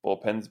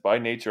 bullpens by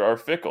nature are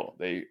fickle.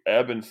 They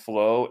ebb and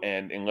flow,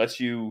 and unless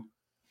you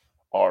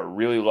are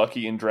really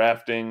lucky in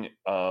drafting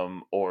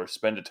or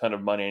spend a ton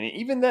of money, and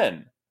even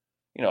then,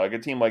 like a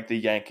team like the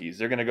Yankees,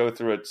 they're going to go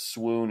through a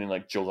swoon in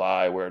like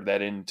July where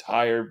that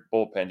entire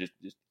bullpen just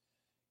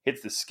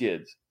hits the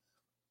skids.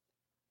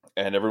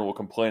 And everyone will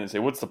complain and say,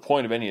 what's the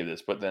point of any of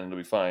this? But then it'll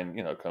be fine,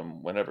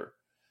 come whenever.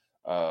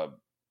 The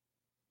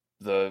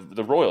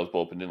Royals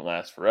bullpen didn't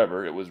last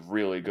forever. It was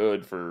really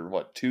good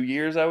for, 2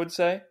 years, I would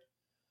say?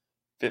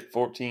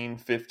 14,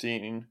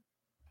 15,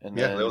 and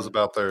then that was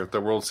about their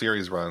World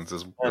Series runs.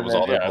 It was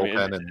all their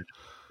bullpen and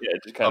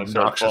it just kind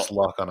obnoxious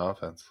luck on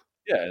offense.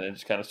 Yeah, and it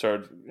just kind of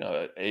started,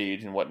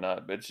 age and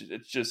whatnot. But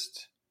it's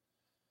just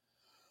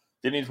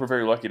The Indians were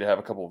very lucky to have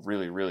a couple of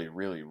really, really,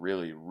 really,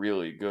 really,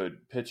 really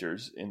good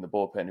pitchers in the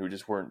bullpen who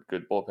just weren't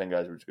good bullpen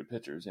guys, who were just good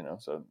pitchers,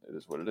 so it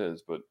is what it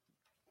is. But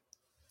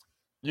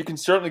you can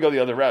certainly go the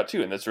other route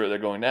too, and that's where they're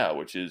going now,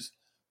 which is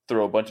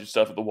throw a bunch of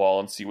stuff at the wall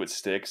and see what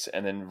sticks,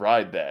 and then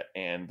ride that,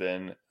 and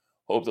then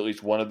hope that at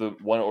least one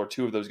or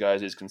two of those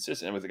guys is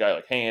consistent. And with a guy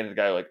like Hand and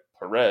a guy like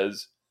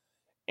Perez,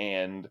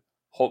 and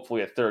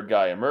hopefully a third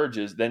guy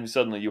emerges, then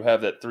suddenly you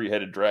have that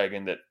three-headed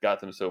dragon that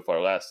got them so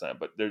far last time.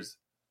 But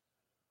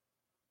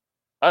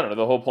I don't know,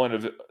 the whole point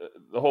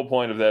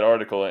of that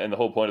article and the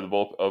whole point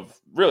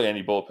of really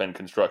any bullpen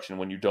construction,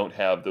 when you don't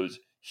have those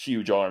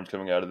huge arms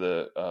coming out of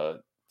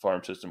the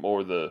farm system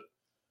or the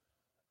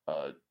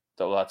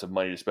lots of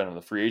money to spend on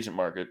the free agent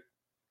market,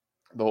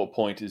 the whole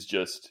point is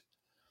just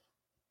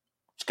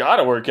it's got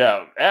to work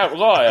out.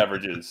 Law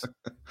averages.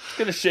 It's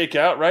going to shake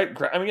out, right?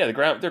 I mean, yeah,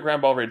 their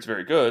ground ball rate's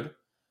very good.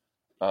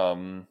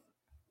 They're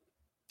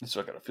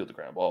still got to field the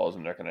ground balls,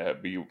 and they're going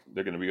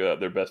to be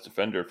their best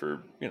defender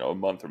for a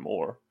month or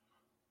more.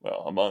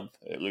 Well, a month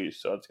at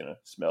least, so it's going to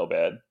smell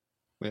bad.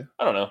 Yeah,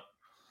 I don't know.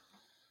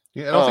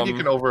 Yeah, I don't think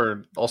you can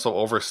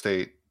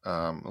overstate.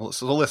 So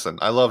listen,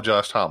 I love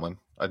Josh Tomlin.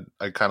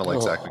 I kind of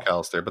like Zach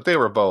McAllister, but they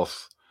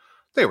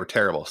were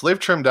terrible. So they've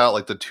trimmed out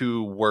like the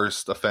two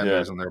worst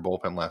offenders in their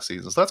bullpen last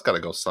season. So that's got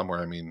to go somewhere.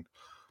 I mean,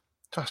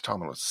 Josh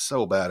Tomlin was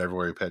so bad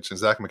everywhere he pitched, and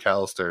Zach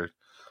McAllister.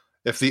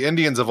 If the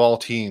Indians of all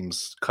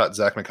teams cut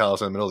Zach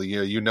McAllister in the middle of the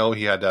year,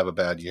 he had to have a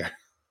bad year.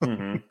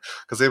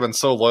 Because they've been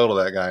so loyal to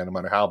that guy, no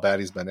matter how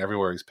bad he's been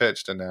everywhere he's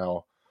pitched. And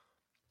now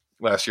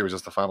last year was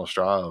just the final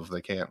straw of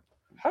they can't.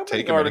 How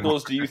many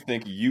articles do you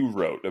think you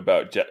wrote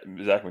about Zach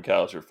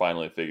McAllister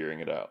finally figuring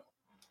it out?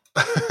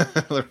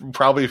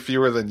 Probably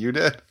fewer than you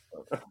did.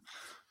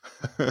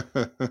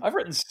 I've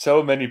written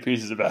so many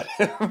pieces about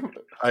him.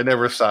 I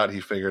never thought he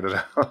figured it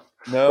out.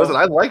 No, listen,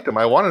 I liked him.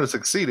 I wanted to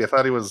succeed. I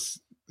thought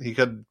he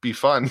could be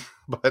fun,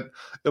 but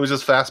it was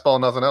just fastball,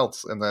 nothing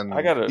else. And then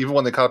even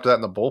when they caught up to that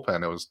in the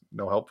bullpen, it was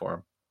no help for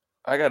him.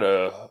 I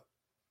gotta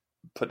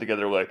put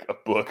together like a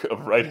book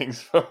of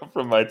writings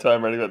from my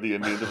time writing about the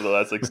Indians over the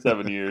last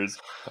 7 years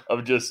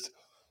of just,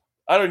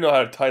 I don't know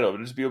how to title it,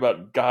 but just be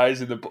about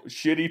guys in the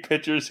shitty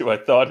pitchers who I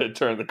thought had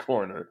turned the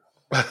corner.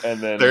 And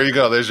then there you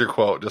go. There's your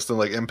quote, just in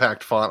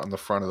impact font on the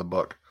front of the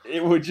book.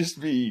 It would just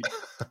be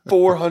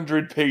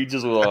 400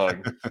 pages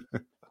long.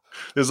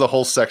 There's a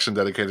whole section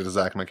dedicated to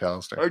Zach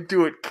McAllister. I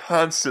do it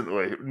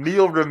constantly.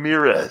 Neil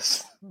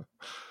Ramirez.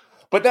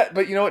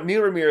 But you know what?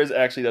 Neil Ramirez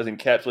actually does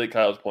encapsulate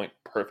Kyle's point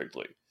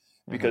perfectly.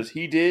 Because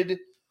he did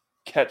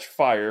catch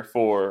fire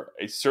for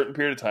a certain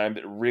period of time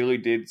that really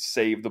did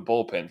save the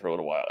bullpen for a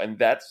little while. And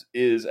that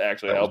is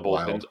actually how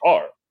bullpens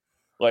are.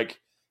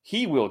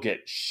 He will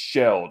get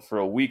shelled for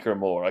a week or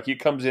more. He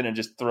comes in and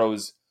just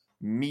throws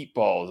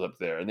meatballs up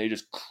there, and they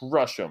just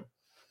crush him.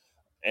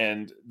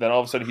 And then all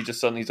of a sudden,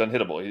 he's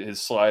unhittable.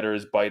 His slider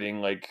is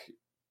biting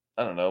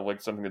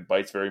something that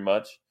bites very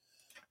much.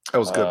 That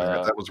was good,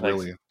 man.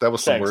 That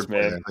was some thanks, word,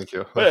 man. Thank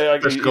you.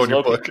 But,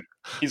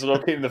 he's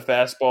locating the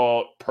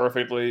fastball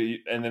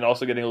perfectly, and then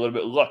also getting a little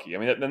bit lucky. I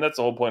mean, that's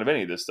the whole point of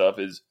any of this stuff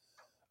is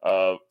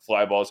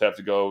fly balls have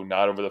to go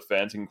not over the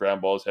fence, and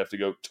ground balls have to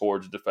go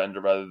towards the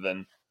defender rather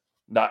than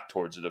not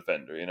towards the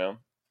defender.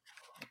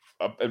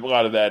 A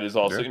lot of that is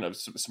also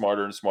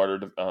smarter and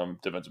smarter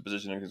defensive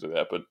positioning, things like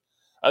that. But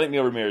I think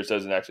Neil Ramirez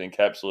doesn't actually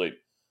encapsulate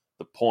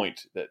the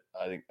point that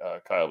I think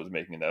Kyle was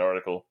making in that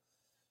article.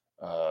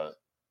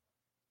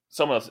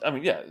 Someone else,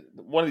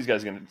 one of these guys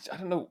is going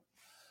to,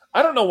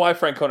 I don't know why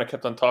Francona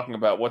kept on talking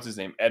about what's his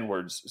name,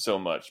 Edwards, so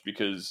much,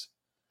 because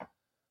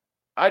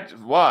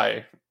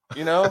why?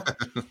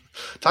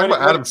 Talk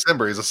about Adam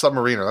Simber. He's a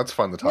submariner. That's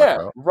fun to talk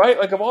about. Right.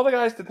 Of all the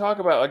guys to talk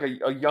about,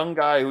 a young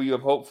guy who you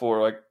have hope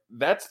for,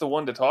 that's the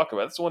one to talk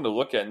about. That's the one to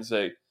look at and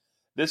say,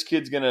 this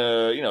kid's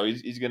gonna,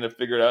 he's gonna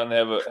figure it out and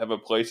have a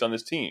place on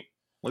this team.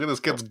 Look at this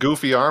kid's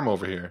goofy arm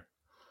over here.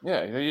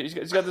 Yeah,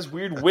 he's got this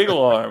weird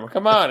wiggle arm.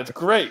 Come on, it's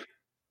great.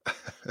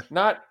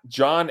 Not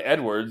John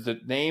Edwards, the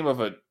name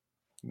of a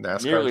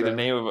NASCAR nearly driver? the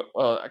name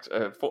of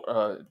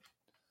a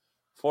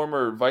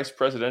former vice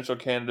presidential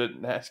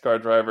candidate,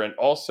 NASCAR driver, and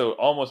also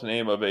almost the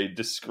name of a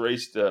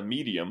disgraced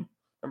medium.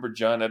 Remember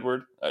John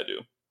Edward? I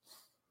do.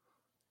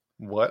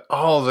 What?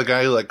 Oh, the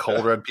guy who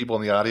cold read people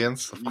in the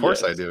audience? Of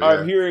course I do. Yeah.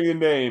 I'm hearing a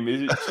name.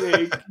 Is it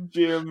Jake,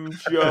 Jim,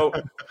 Joe?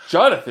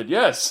 Jonathan,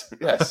 yes.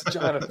 Yes,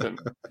 Jonathan.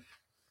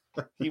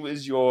 He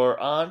was your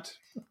aunt?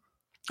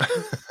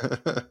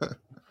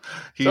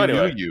 He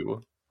knew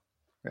you.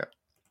 Yeah.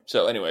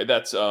 So anyway,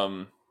 that's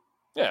I'm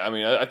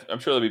sure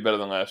they'll be better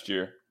than last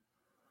year.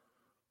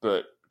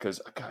 But because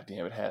God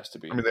damn, it has to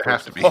be. I mean, they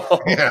have to be.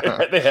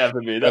 Yeah. They have to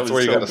be. That's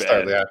where you got to bad.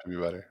 start. They have to be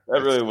better.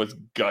 That really was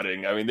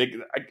gutting. I mean,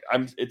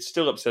 it's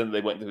still upsetting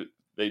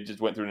they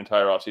just went through an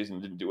entire offseason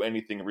and didn't do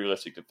anything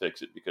realistic to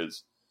fix it,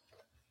 because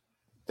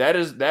that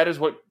is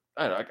what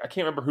I don't know. I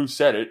can't remember who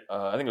said it.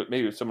 I think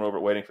maybe it was someone over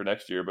at Waiting for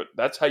Next Year. But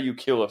that's how you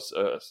kill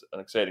an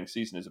exciting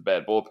season, is a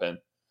bad bullpen.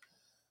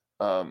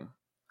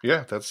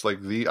 Yeah, that's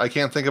I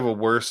can't think of a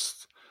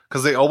worse,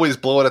 because they always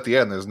blow it at the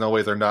end. There's no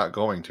way they're not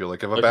going to.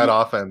 If a bad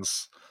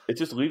offense It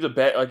just leaves a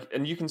bad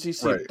and you can see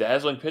Right.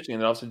 dazzling pitching,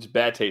 and then also just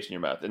bad taste in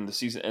your mouth. And the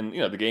season, and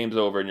the game's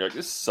over, and you're like,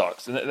 this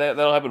sucks. And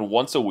that'll happen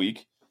once a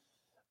week.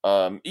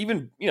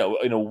 Even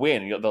in a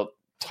win, they'll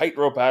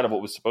tightrope out of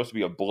what was supposed to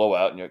be a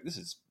blowout, and you're like, this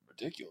is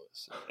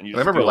ridiculous. And I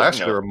remember last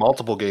year there were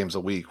multiple games a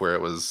week where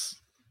it was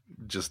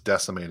just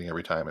decimating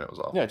every time, and it was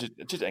awful. Yeah,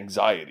 just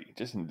anxiety,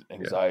 inducing.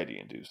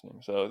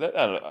 So that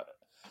I don't know.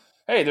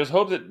 Hey, there's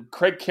hope that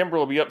Craig Kimbrell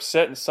will be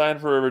upset and sign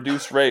for a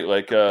reduced rate,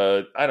 like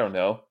I don't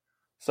know,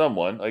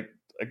 someone like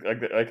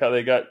how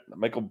they got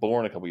Michael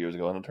Bourne a couple years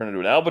ago, and it'll turn into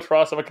an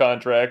albatross of a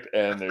contract,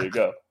 and there you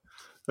go.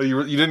 So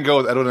you didn't go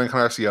with Edwin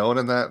Encarnacion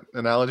in that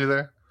analogy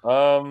there?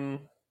 No,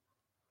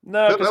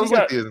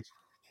 because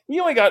he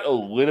only got a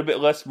little bit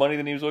less money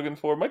than he was looking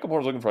for. Michael Bourne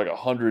was looking for like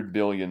 $100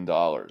 billion.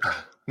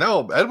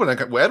 No,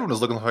 Edwin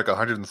was looking for like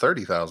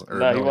 130,000.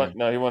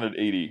 No, he wanted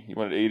 80. He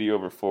wanted 80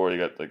 over 4. He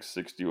got like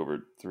 60 over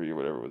 3 or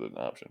whatever with an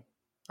option.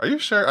 Are you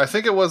sure? I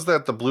think it was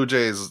that the Blue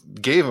Jays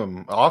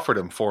offered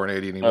him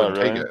 480, and he wouldn't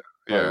take it.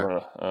 Yeah,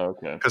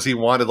 okay. Because he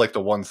wanted like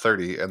the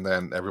 130, and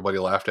then everybody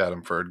laughed at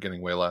him for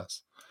getting way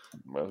less.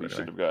 Well, he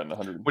should have gotten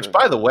 100. Which,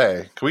 by the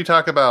way, can we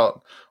talk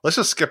about? Let's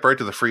just skip right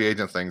to the free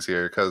agent things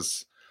here,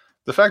 because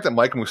the fact that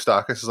Mike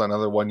Moustakas is on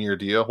another 1-year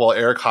deal, while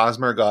Eric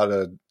Hosmer got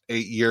a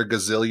 8-year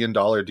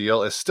gazillion-dollar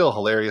deal, is still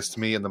hilarious to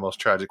me in the most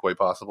tragic way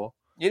possible.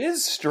 It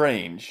is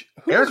strange.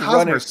 Eric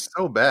Hosmer is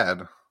so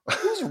bad.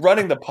 Who's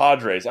running the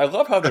Padres? I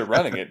love how they're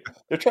running it.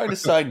 They're trying to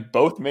sign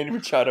both Manny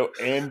Machado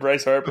and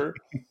Bryce Harper.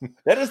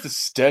 That is the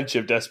stench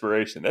of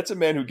desperation. That's a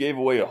man who gave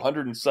away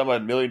 $100 and some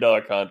odd million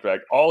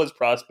contract. All his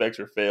prospects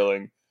are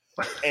failing,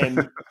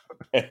 and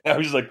now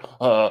he's like,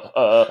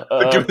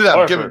 give me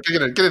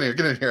that.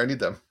 Get in here. I need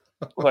them.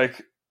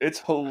 Like, it's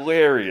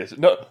hilarious.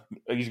 No,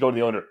 he's going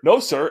to the owner. No,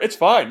 sir, it's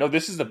fine. No,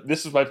 this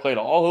is my plan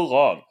all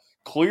along.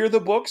 Clear the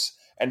books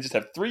and just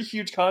have 3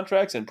 huge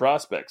contracts and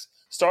prospects.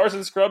 Stars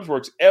and Scrubs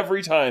works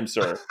every time,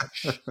 sir.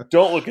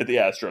 Don't look at the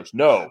Astros.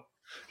 No.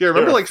 Yeah,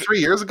 remember like 3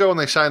 years ago when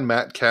they signed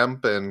Matt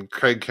Kemp and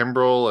Craig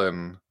Kimbrell,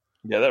 and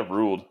yeah, that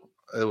ruled.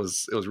 It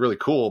was really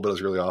cool, but it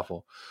was really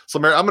awful. So,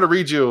 Mary, I'm going to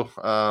read you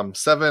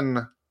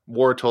 7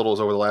 WAR totals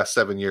over the last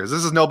 7 years.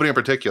 This is nobody in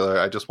particular.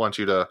 I just want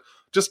you to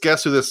just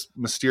guess who this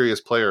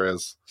mysterious player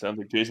is. Sounds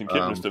like Jason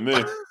Kipnis to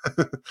me.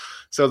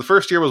 So the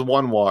first year was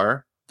 1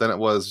 WAR. Then it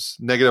was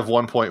negative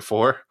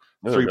 1.4,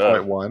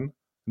 3.1,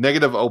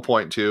 negative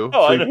 0.2,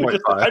 3.5.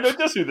 I know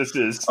just who this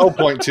is.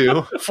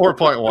 0.2,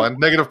 4.1,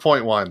 negative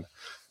 0.1.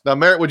 Now,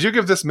 Merritt, would you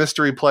give this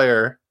mystery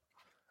player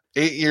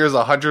 8 years,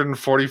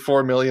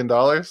 $144 million?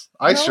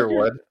 I sure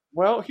would.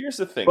 Well, here's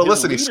the thing. But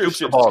listen, he scoops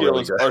the ball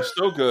really good. Are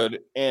so good,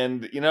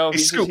 and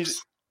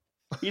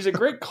he's a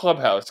great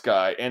clubhouse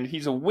guy, and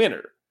he's a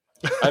winner.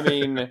 I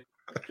mean,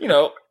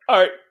 all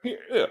right,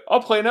 here,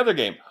 I'll play another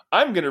game.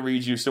 I'm going to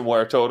read you some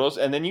WAR totals,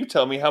 and then you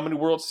tell me how many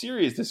World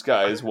Series this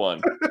guy has won.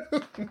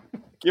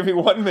 Give me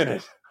 1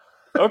 minute.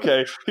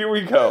 Okay, here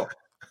we go.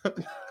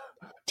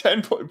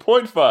 10.5,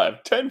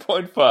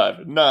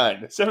 10.5,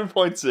 9,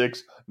 7.6,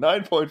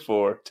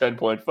 9.4,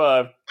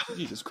 10.5.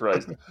 Jesus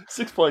Christ.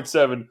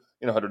 6.7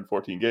 in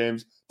 114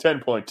 games,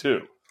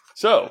 10.2.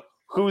 So,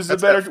 who's the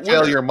better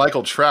failure?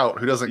 Michael Trout,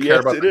 who doesn't care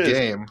about the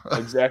game.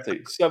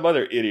 Exactly. Some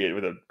other idiot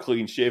with a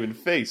clean-shaven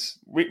face.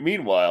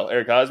 Meanwhile,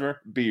 Eric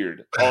Hosmer,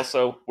 beard.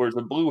 Also wears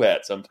a blue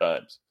hat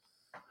sometimes.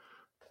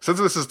 Since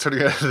this is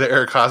turning into the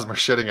Eric Hosmer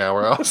shitting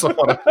hour, I also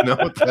want to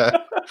note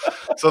that.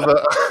 So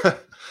the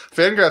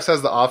Fangraphs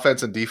has the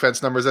offense and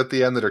defense numbers at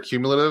the end that are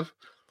cumulative.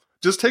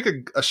 Just take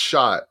a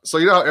shot. So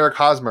you know how Eric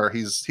Hosmer,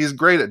 he's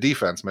great at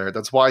defense, Merritt.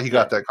 That's why he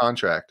got that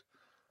contract.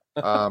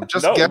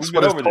 Just guess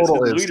what his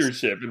total is.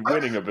 Leadership and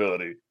winning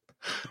ability.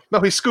 No,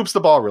 he scoops the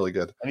ball really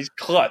good. And he's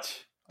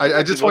clutch.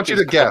 I just want you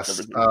to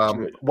guess.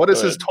 What is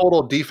his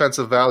total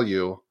defensive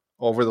value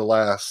over the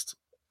last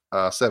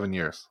 7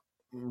 years?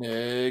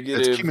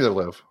 Negative. It's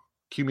cumulative.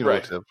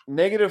 Cumulative. Right.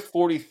 Negative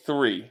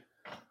 43.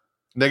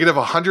 Negative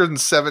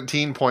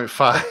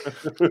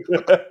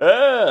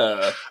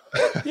 117.5.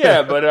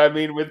 Yeah, but I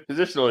mean, with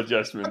positional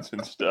adjustments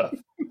and stuff.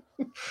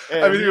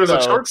 And, I mean, he was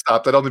a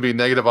shortstop. That'd only be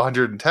negative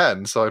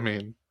 110. So, I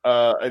mean.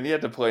 And he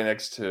had to play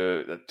next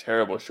to a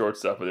terrible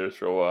shortstop of theirs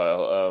for a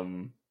while.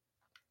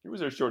 He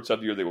was their shortstop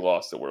the year they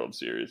lost the World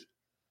Series.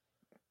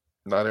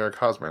 Not Eric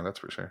Hosmer, that's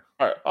for sure.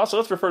 All right. Also,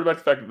 let's refer back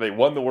to the fact that they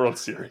won the World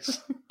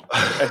Series.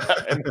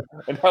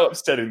 and how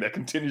upsetting that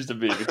continues to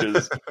be,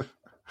 because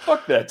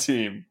fuck that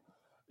team.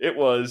 It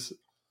was,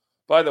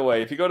 by the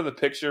way, if you go to the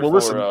picture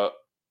for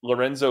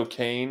Lorenzo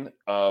Cain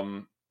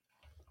on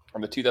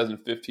the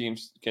 2015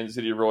 Kansas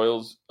City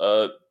Royals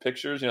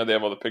pictures, they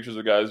have all the pictures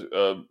of guys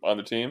on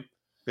the team.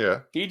 Yeah.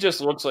 He just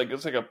looks like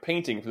it's like a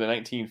painting from the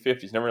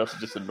 1950s. Everyone else is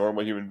just a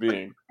normal human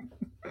being.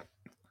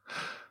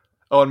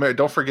 Oh, and Mary,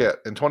 don't forget,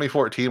 in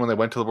 2014 when they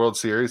went to the World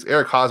Series,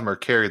 Eric Hosmer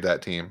carried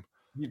that team.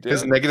 He did.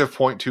 His negative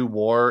 0.2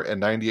 WAR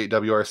and 98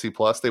 WRC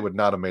plus, they would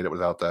not have made it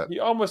without that. He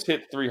almost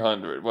hit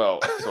 300. Well,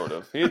 sort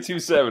of. He hit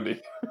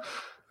 270.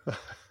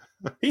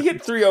 He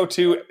hit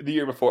 302 the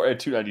year before and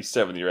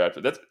 297 the year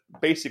after. That's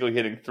basically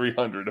hitting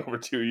 300 over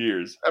 2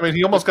 years. I mean,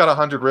 he almost got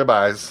 100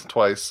 ribeyes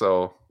twice,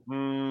 so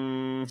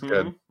it's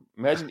good.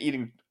 Imagine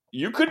eating.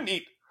 You couldn't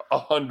eat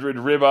 100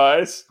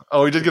 ribeyes.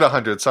 Oh, he did get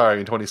 100. Sorry,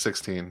 in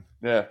 2016.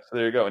 Yeah, so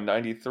there you go. In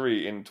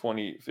 93, in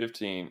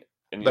 2015.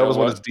 And That was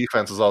when his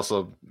defense was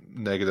also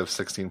negative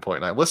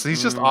 16.9. Listen,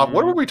 he's just off.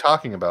 What were we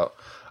talking about?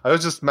 I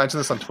was just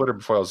mentioning this on Twitter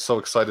before. I was so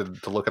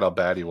excited to look at how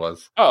bad he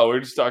was. Oh, we're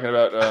just talking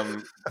about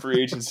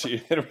free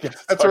agency.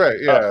 That's right,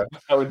 yeah.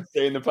 How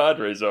insane the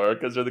Padres are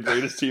because they're the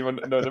greatest team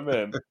known to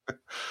man.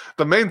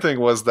 The main thing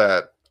was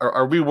that,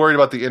 are we worried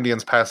about the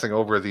Indians passing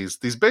over these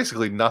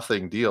basically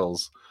nothing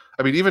deals?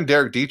 I mean, even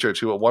Derek Dietrich,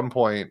 who at one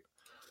point,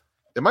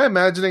 am I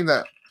imagining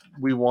that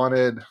we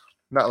wanted,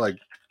 not like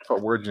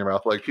put words in your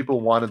mouth, like people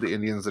wanted the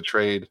Indians to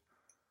trade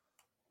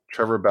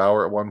Trevor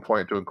Bauer at one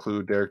point to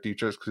include Derek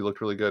Dietrich because he looked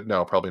really good?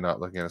 No, probably not,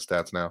 looking at his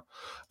stats now.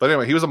 But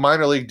anyway, he was a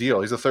minor league deal.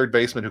 He's a third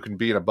baseman who can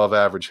be an above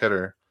average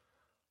hitter.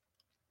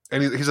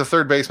 And he's a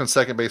third baseman,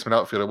 second baseman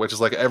outfielder, which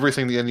is like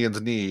everything the Indians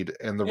need.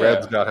 And the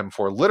Reds got him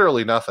for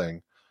literally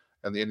nothing.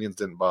 And the Indians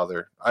didn't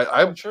bother.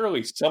 I'm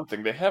surely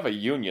something. They have a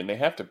union. They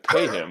have to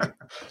pay him.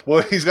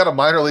 Well, he's got a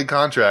minor league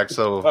contract,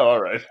 so all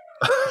right.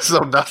 So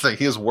nothing.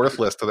 He is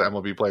worthless to the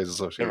MLB Players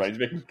Association. He's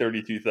making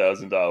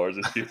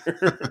 $32,000 this year,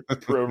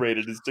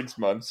 prorated in 6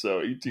 months, so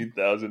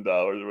 $18,000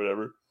 or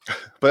whatever.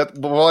 But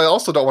while I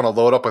also don't want to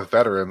load up with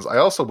veterans, I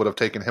also would have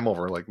taken him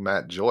over like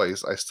Matt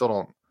Joyce. I still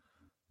don't.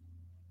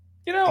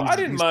 I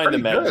didn't mind the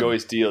Matt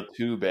Joyce deal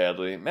too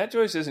badly. Matt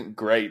Joyce isn't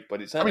great,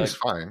 but it's not. He's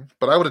fine.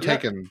 But I would have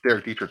taken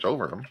Derek Dietrich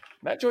over him.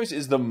 Matt Joyce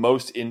is the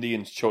most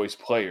Indians' choice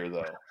player,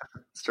 though.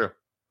 It's true.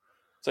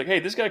 It's like,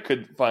 hey, this guy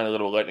could find a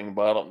little lightning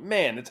bottle.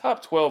 Man, the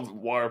top 12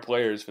 WAR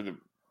players for the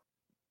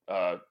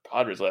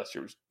Padres last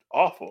year was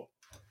awful.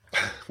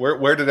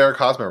 Where did Eric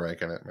Hosmer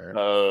rank in it, Marin?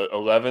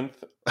 11th.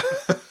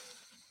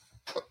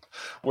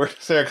 Where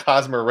does Eric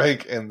Hosmer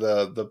rank in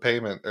the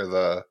payment or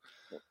the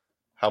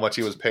how much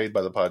he was paid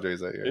by the Padres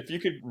that year? If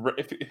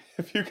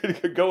you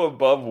could go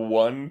above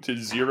 1 to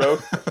 0,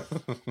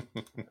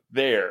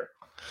 there.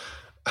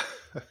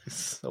 He's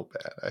so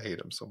bad. I hate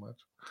him so much.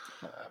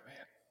 Oh,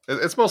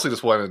 man. It's mostly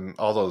just when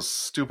all those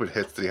stupid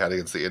hits that he had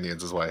against the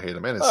Indians is why I hate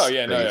him. And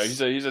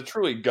he's a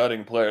truly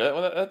gutting player.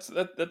 That's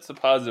the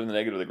positive and the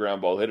negative of the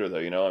ground ball hitter, though.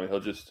 I mean, he'll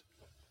just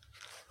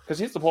because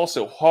he hits the ball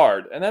so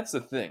hard, and that's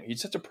the thing.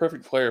 He's such a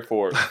perfect player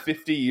for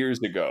 50 years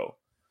ago.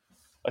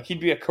 Like he'd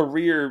be a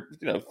career,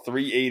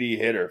 380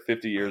 hitter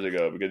 50 years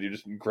ago because you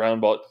just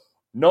ground ball.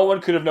 No one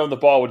could have known the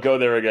ball would go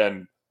there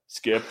again.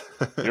 Skip,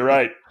 you're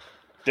right.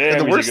 Damn.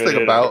 And the worst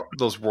thing about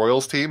those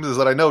Royals teams is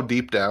that I know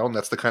deep down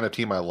that's the kind of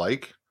team I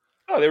like.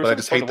 But I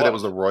just hate that it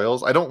was the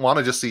Royals. I don't want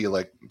to just see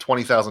like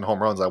 20,000 home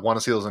runs. I want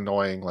to see those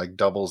annoying like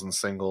doubles and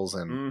singles,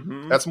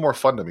 and that's more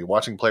fun to me,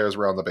 watching players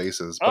around the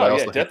bases. But I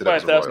also hate death that by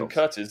it was 1,000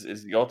 cuts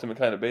is the ultimate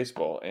kind of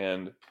baseball,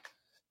 and if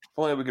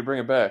only we could bring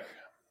it back.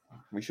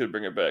 We should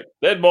bring it back.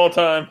 Dead ball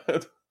time.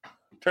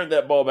 Turn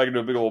that ball back into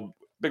a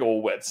big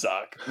old wet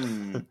sock.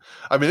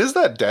 I mean, is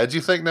that dead?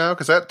 You think now?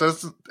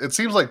 Because it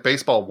seems like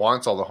baseball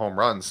wants all the home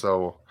runs,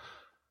 so.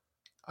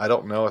 I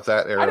don't know if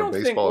that era of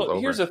baseball is over.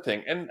 Here's the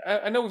thing, and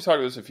I know we've talked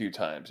about this a few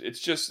times. It's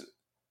just,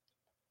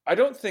 I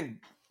don't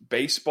think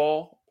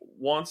baseball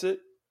wants it.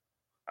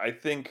 I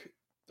think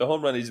the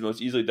home run is the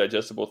most easily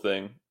digestible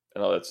thing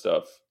and all that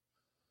stuff.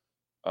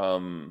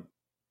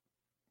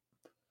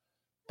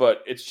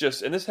 But it's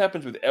just, and this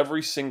happens with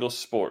every single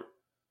sport.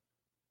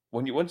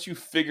 Once you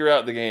figure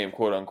out the game,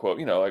 quote unquote,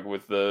 like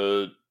with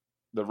the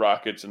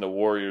Rockets and the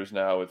Warriors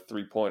now with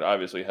 3-point,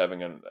 obviously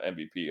having an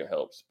MVP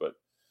helps, but.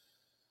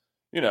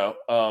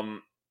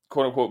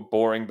 Quote unquote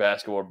boring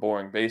basketball or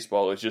boring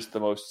baseball is just the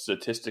most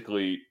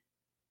statistically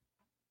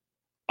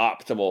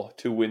optimal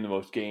to win the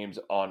most games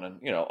on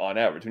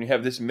average. When you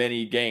have this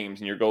many games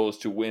and your goal is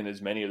to win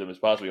as many of them as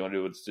possible, you want to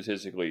do it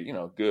statistically,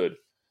 good.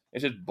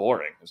 It's just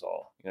boring is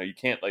all. You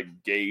can't like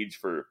gauge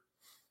for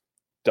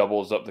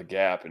doubles up the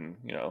gap and,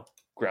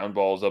 ground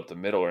balls up the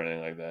middle or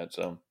anything like that.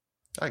 So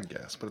I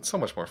guess, but it's so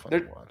much more fun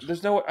to watch.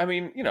 There's no,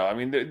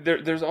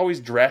 there's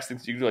always drastic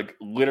things you do, like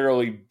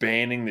literally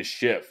banning the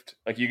shift.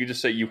 Like you could just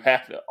say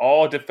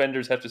all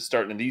defenders have to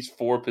start in these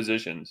 4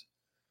 positions,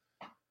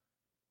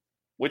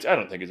 which I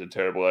don't think is a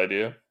terrible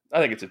idea. I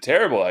think it's a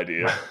terrible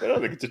idea. I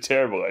don't think it's a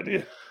terrible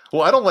idea.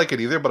 Well, I don't like it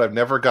either, but I've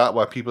never got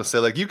why people say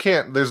like you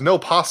can't. There's no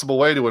possible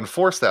way to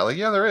enforce that. Like,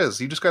 yeah, there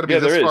is. You just got to be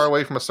this far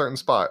away from a certain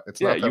spot.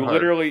 It's not that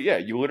hard.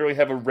 You literally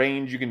have a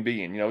range you can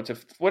be in. It's a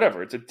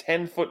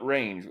 10-foot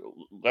range,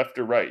 left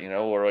or right.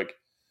 Or like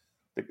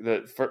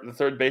the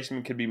third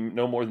baseman could be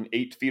no more than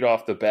 8 feet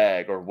off the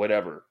bag or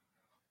whatever.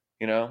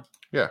 Yeah,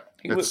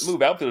 you can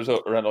move outfielders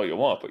around all you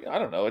want, but I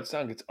don't know. It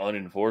sounds like it's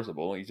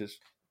unenforceable. You just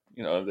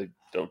if they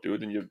don't do it,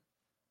 then you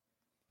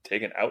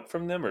take it out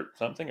from them or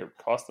something, or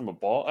cost them a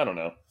ball. I don't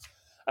know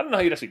how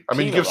you'd actually. I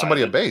mean, you give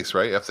somebody a base,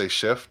 right? If they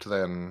shift,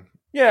 then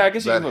I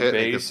guess you give them a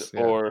base,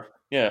 or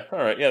all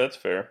right, that's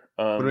fair.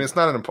 But I mean, it's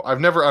not I've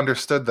never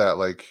understood that.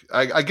 Like,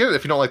 I get it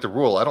if you don't like the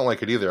rule. I don't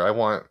like it either. I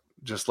want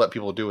just let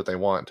people do what they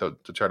want to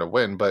try to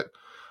win, but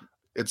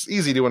it's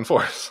easy to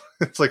enforce.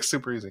 It's like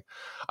super easy.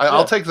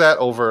 I'll take that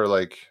over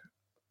like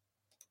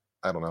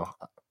I don't know.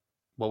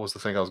 What was the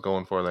thing I was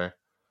going for there?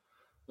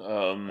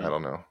 I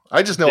don't know.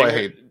 I just know I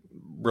hate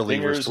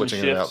relievers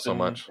switching in and out so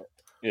much.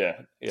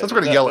 Yeah. Since we're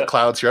going to yell at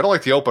Clouds here, I don't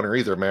like the opener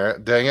either,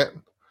 Merritt. Dang it.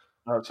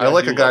 I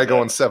like a guy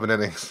going 7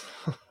 innings.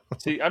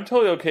 See, I'm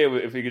totally okay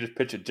with if we could just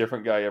pitch a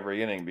different guy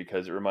every inning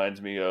because it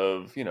reminds me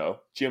of,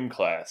 gym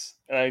class.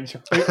 And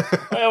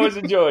I always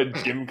enjoyed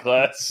gym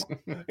class.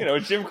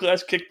 Gym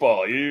class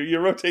kickball. You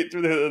rotate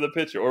through the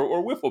pitcher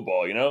or wiffle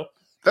ball,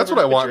 That's what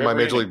I want in my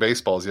Major League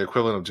Baseball is the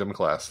equivalent of gym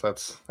class.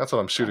 That's what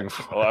I'm shooting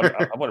for.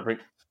 I want to bring...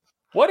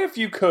 What if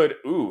you could...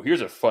 Ooh,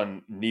 here's a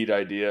fun, neat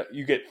idea.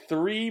 You get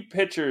 3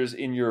 pitchers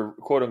in your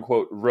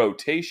quote-unquote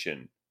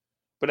rotation,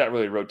 but not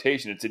really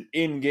rotation. It's an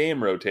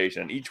in-game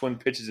rotation. Each one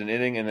pitches an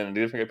inning, and then a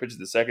different guy pitches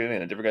the second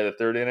inning, and a different guy the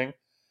third inning.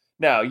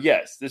 Now,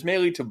 yes, this may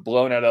lead to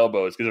blown-out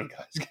elbows because of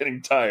guys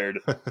getting tired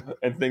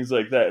and things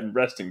like that and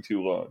resting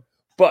too long.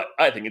 But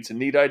I think it's a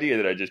neat idea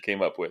that I just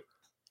came up with.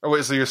 Oh,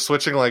 wait, so you're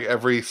switching like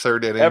every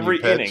third inning? Every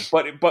inning.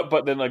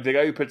 But then like the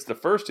guy who pitched the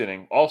first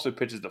inning also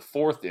pitches the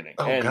 4th inning.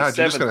 Oh, and God,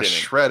 you're just going to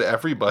shred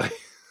everybody.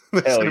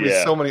 There's going to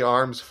be so many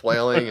arms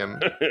flailing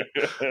and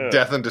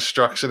death and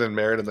destruction and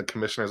Merritt in the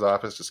commissioner's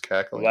office just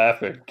cackling.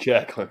 Laughing,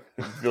 cackling,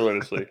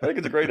 villainously. I think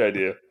it's a great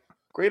idea.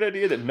 Great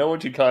idea that no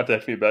one should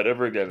contact me about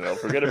ever again, and I'll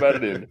forget about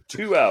it in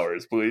 2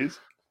 hours, please.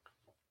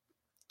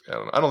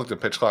 I don't think the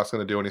pitch clock's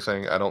going to do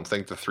anything. I don't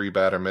think the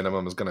 3-batter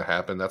minimum is going to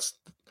happen. That's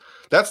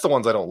the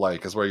ones I don't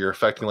like, is where you're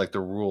affecting like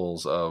the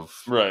rules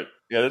of right.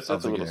 Yeah, that's a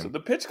little. game. So the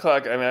pitch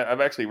clock. I mean,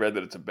 I've actually read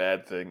that it's a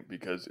bad thing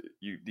because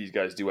these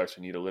guys do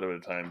actually need a little bit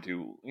of time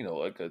to,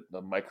 like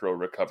a micro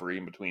recovery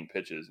in between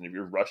pitches. And if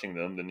you're rushing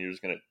them, then you're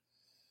just gonna,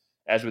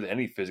 as with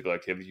any physical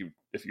activity,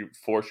 if you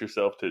force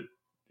yourself to,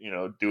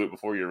 do it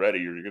before you're ready,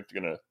 you're just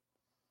gonna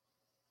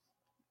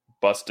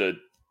bust a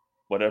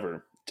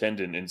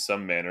tendon in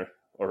some manner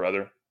or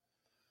other.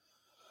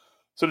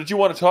 So did you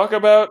want to talk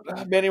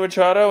about Manny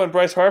Machado and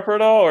Bryce Harper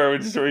at all, or are we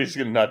just going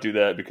to not do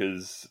that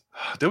because...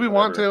 Did we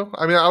want to?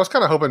 I mean, I was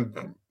kind of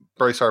hoping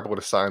Bryce Harper would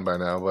have signed by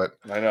now, but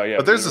I know, yeah.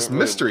 But there's this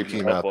mystery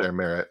team out there,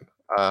 Merritt.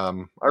 I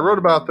wrote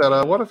about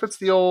that. What if it's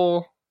the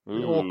old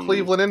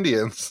Cleveland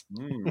Indians?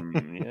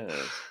 Yeah.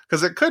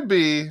 Because it could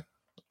be.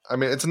 I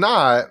mean, it's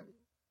not,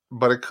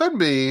 but it could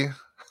be.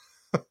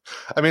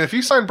 I mean, if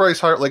you sign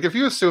Bryce Harper, like if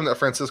you assume that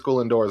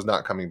Francisco Lindor is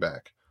not coming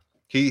back,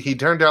 he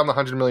turned down the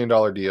 $100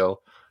 million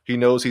deal. He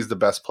knows he's the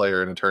best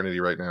player in eternity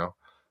right now,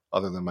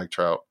 other than Mike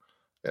Trout.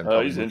 And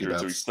he's injured,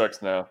 so he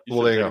sucks now.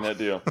 Well, there you go. That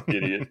deal,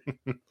 idiot.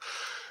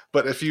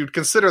 But if you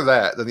consider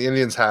that the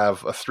Indians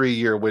have a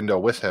 3-year window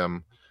with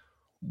him,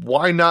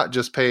 why not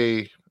just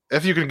pay?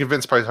 If you can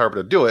convince Bryce Harper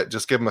to do it,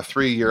 just give him a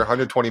 3-year,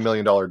 $120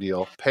 million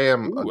deal. Pay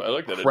him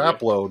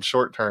crap load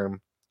short term.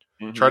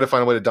 Mm-hmm. Try to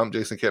find a way to dump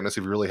Jason Kipnis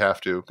if you really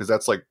have to, because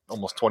that's like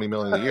almost $20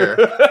 million a year.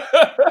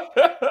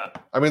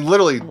 I mean,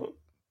 literally.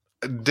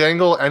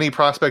 Dangle any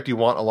prospect you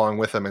want along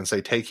with him and say,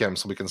 take him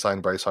so we can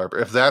sign Bryce Harper.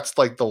 If that's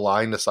like the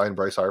line to sign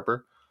Bryce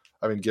Harper,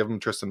 I mean, give him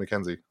Tristan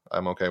McKenzie.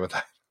 I'm okay with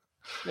that.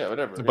 Yeah,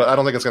 whatever. But I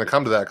don't think it's going to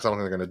come to that because I don't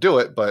think they're going to do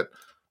it. But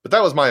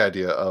that was my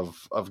idea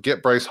of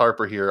get Bryce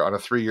Harper here on a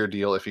 3-year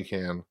deal if you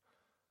can.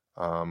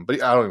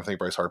 But I don't even think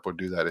Bryce Harper would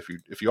do that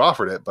if you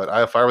offered it. But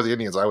if I were the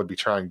Indians, I would be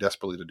trying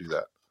desperately to do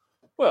that.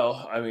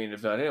 Well, I mean,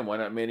 if not him, why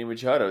not Manny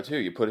Machado too?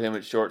 You put him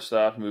at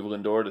shortstop, move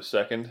Lindor to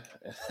second.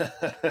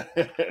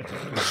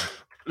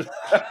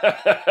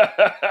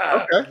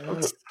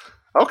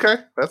 Okay,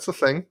 that's the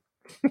thing.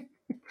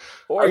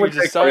 Or I you would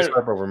just take sign Bryce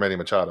Harper over Manny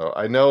Machado.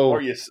 I know,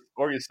 or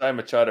you sign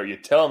Machado. You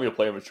tell him you'll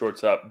play him at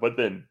shortstop, but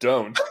then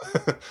don't.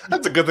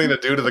 That's a good thing to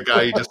do to the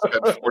guy you just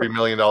spent $40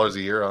 million a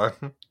year on.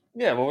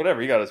 Yeah, well,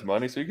 whatever. He got his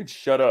money, so you can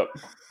shut up.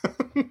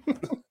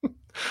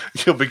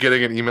 You'll be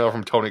getting an email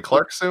from Tony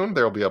Clark soon.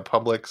 There will be a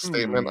public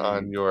statement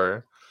on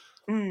your.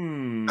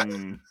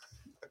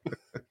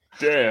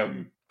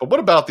 Damn. But what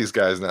about these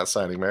guys not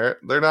signing, Merritt?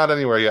 They're not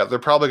anywhere yet. They're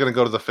probably going to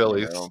go to the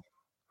Phillies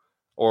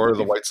or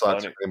the White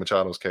Sox in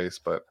Machado's case.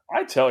 But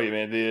I tell you,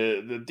 man,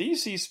 the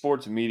DC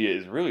sports media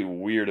is really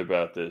weird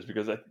about this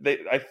because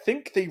I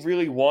think they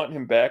really want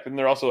him back, and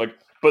they're also like,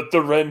 but the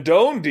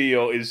Rendon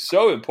deal is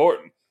so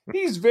important.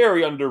 He's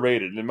very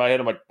underrated. And in my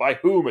head, I'm like, by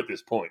whom at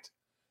this point?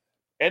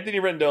 Anthony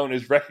Rendon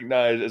is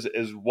recognized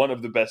as one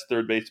of the best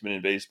third basemen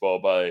in baseball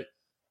by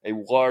a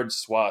large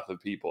swath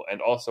of people,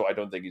 and also I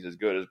don't think he's as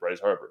good as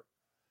Bryce Harper.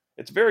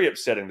 It's very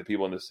upsetting that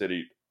people in the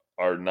city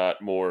are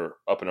not more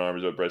up in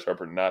arms about Bryce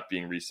Harper not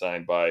being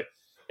re-signed by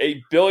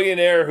a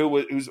billionaire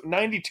who's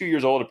 92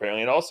 years old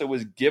apparently, and also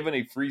was given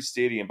a free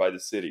stadium by the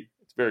city.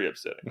 It's very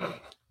upsetting.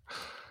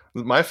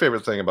 My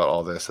favorite thing about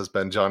all this has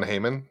been John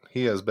Heyman.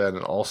 He has been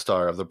an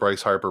all-star of the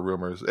Bryce Harper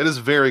rumors. It is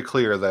very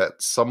clear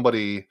that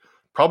somebody,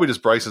 probably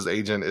just Bryce's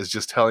agent, is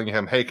just telling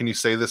him, hey, can you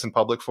say this in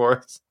public for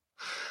us?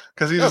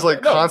 Because he's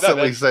just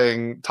constantly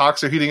saying,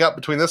 talks are heating up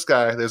between this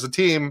guy. There's a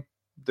team.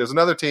 There's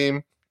another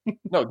team.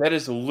 No, that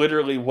is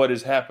literally what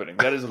is happening.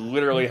 That is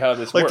literally how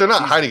this works. They're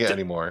not hiding it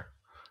anymore.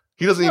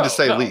 He doesn't need to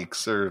say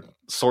leaks or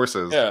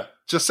sources. Yeah.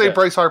 Just say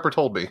Bryce Harper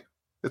told me.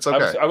 It's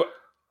okay.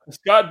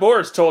 Scott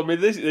Boras told me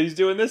this. He's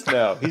doing this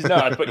now. He's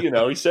not, but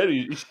he said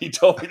he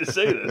told me to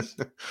say this.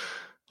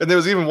 And there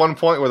was even one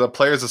point where the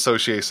Players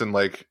Association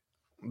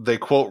they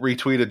quote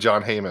retweeted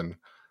John Heyman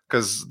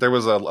because there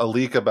was a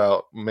leak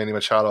about Manny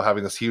Machado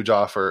having this huge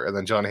offer, and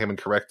then John Heyman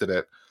corrected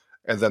it.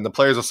 And then the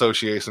Players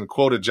Association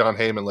quoted John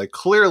Heyman, like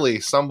clearly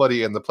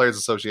somebody in the Players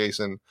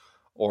Association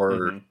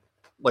or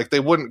like they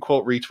wouldn't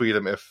quote retweet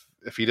him if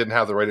he didn't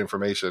have the right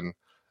information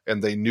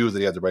and they knew that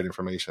he had the right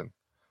information.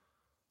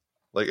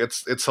 Like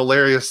it's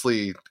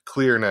hilariously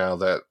clear now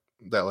that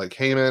like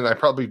Heyman, I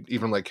probably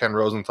even like Ken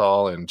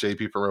Rosenthal and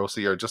JP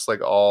Perosi are just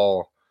like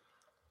all,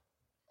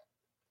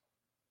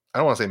 I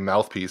don't want to say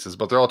mouthpieces,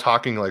 but they're all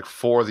talking like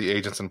for the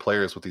agents and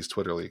players with these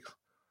Twitter leaks.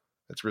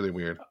 It's really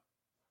weird.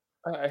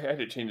 I had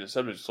to change the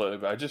subject slightly,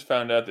 but I just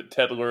found out that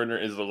Ted Lerner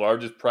is the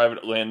largest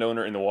private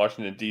landowner in the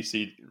Washington,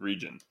 D.C.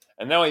 region.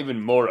 And now I'm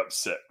even more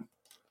upset.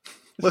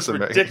 Listen,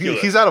 man,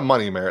 he's out of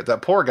money, Merritt.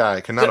 That poor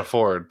guy cannot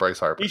afford Bryce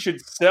Harper. He should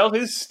sell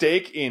his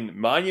stake in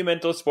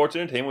Monumental Sports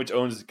Entertainment, which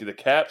owns the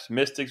Caps,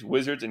 Mystics,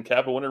 Wizards, and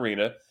Capital One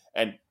Arena,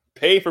 and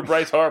pay for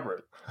Bryce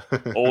Harper.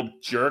 Old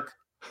jerk.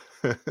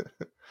 I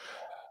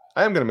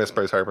am going to miss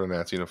Bryce Harper in the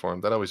Nats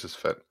uniform. That always just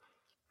fit.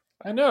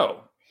 I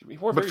know.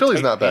 But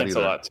Philly's not bad either.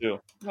 A lot too.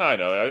 I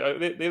know.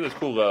 They have those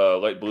cool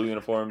light blue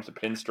uniforms, the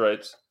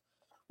pinstripes.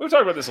 We were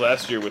talking about this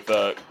last year with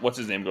what's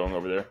his name going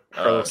over there?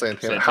 Carlos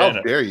Santana. How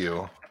dare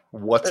you?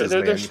 What's his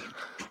name?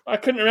 I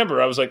couldn't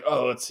remember. I was like,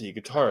 oh, let's see,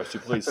 guitarist who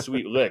plays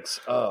sweet licks.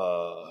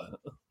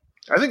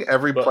 I think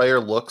every player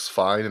looks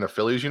fine in a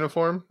Phillies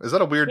uniform. Is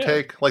that a weird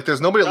take? Like,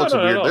 there's nobody that looks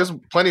weird. There's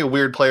plenty of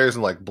weird players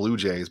in like Blue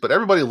Jays, but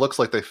everybody looks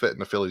like they fit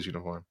in a Phillies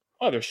uniform.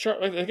 Oh, they're sharp.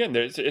 Like, again,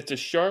 it's a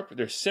sharp.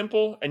 They're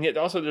simple, and yet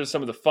also there's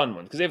some of the fun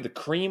ones because they have the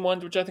cream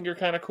ones, which I think are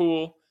kind of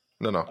cool.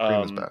 No,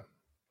 cream is bad.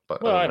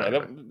 But well, I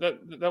know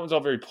that one's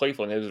all very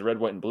playful, and there's red,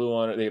 white, and blue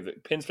on it. They have the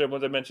pinstripe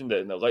ones I mentioned,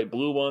 and the light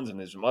blue ones, and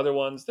there's some other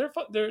ones. They're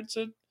fun.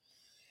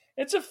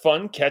 It's a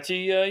fun, catchy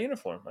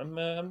uniform. I'm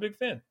a big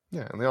fan.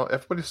 Yeah, and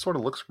everybody sort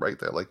of looks right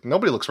there. Like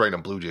nobody looks right in a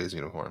Blue Jays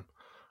uniform.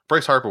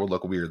 Bryce Harper would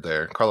look weird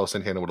there. Carlos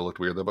Santana would have looked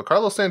weird there. But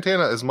Carlos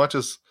Santana, as much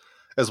as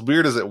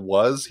weird as it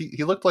was,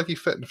 he looked like he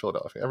fit in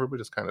Philadelphia. Everybody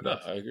just kind of does.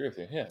 I agree with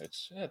you.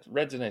 Yeah,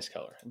 red's a nice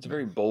color. It's a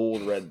very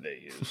bold red they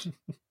use.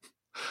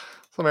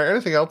 So, Mary,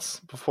 anything else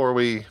before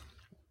we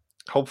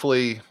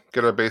hopefully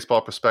get our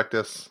baseball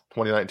prospectus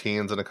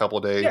 2019's in a couple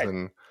of days? Yeah,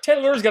 and Ted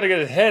Lerner's got to get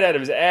his head out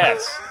of his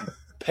ass.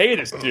 Pay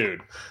this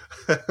dude.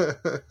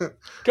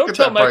 Go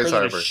tell my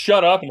president to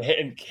shut up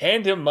and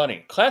hand him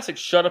money. Classic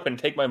shut up and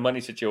take my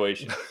money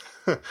situation.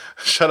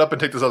 Shut up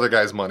and take this other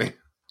guy's money.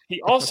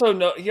 He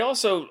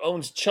also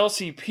owns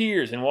Chelsea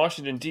Piers in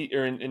Washington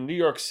in New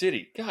York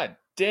City. God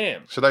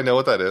damn. Should I know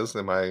what that is?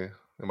 Am I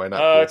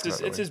not?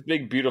 It's this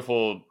big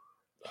beautiful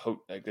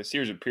like the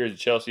series of piers of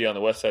Chelsea on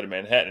the west side of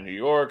Manhattan in New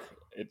York.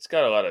 It's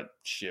got a lot of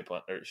shit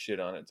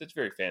on it. It's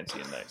very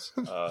fancy and nice.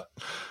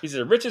 He's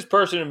the richest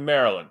person in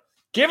Maryland.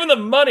 Give him the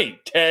money,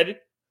 Ted. I'm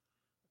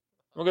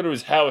gonna go to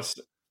his house.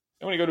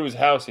 I'm gonna go to his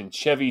house in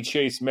Chevy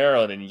Chase,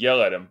 Maryland, and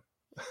yell at him.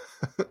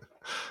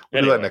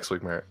 We'll do that next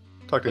week, Merritt.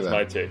 Talk to you then.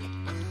 That's my take.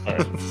 All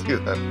right. See you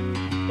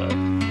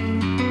then. Bye.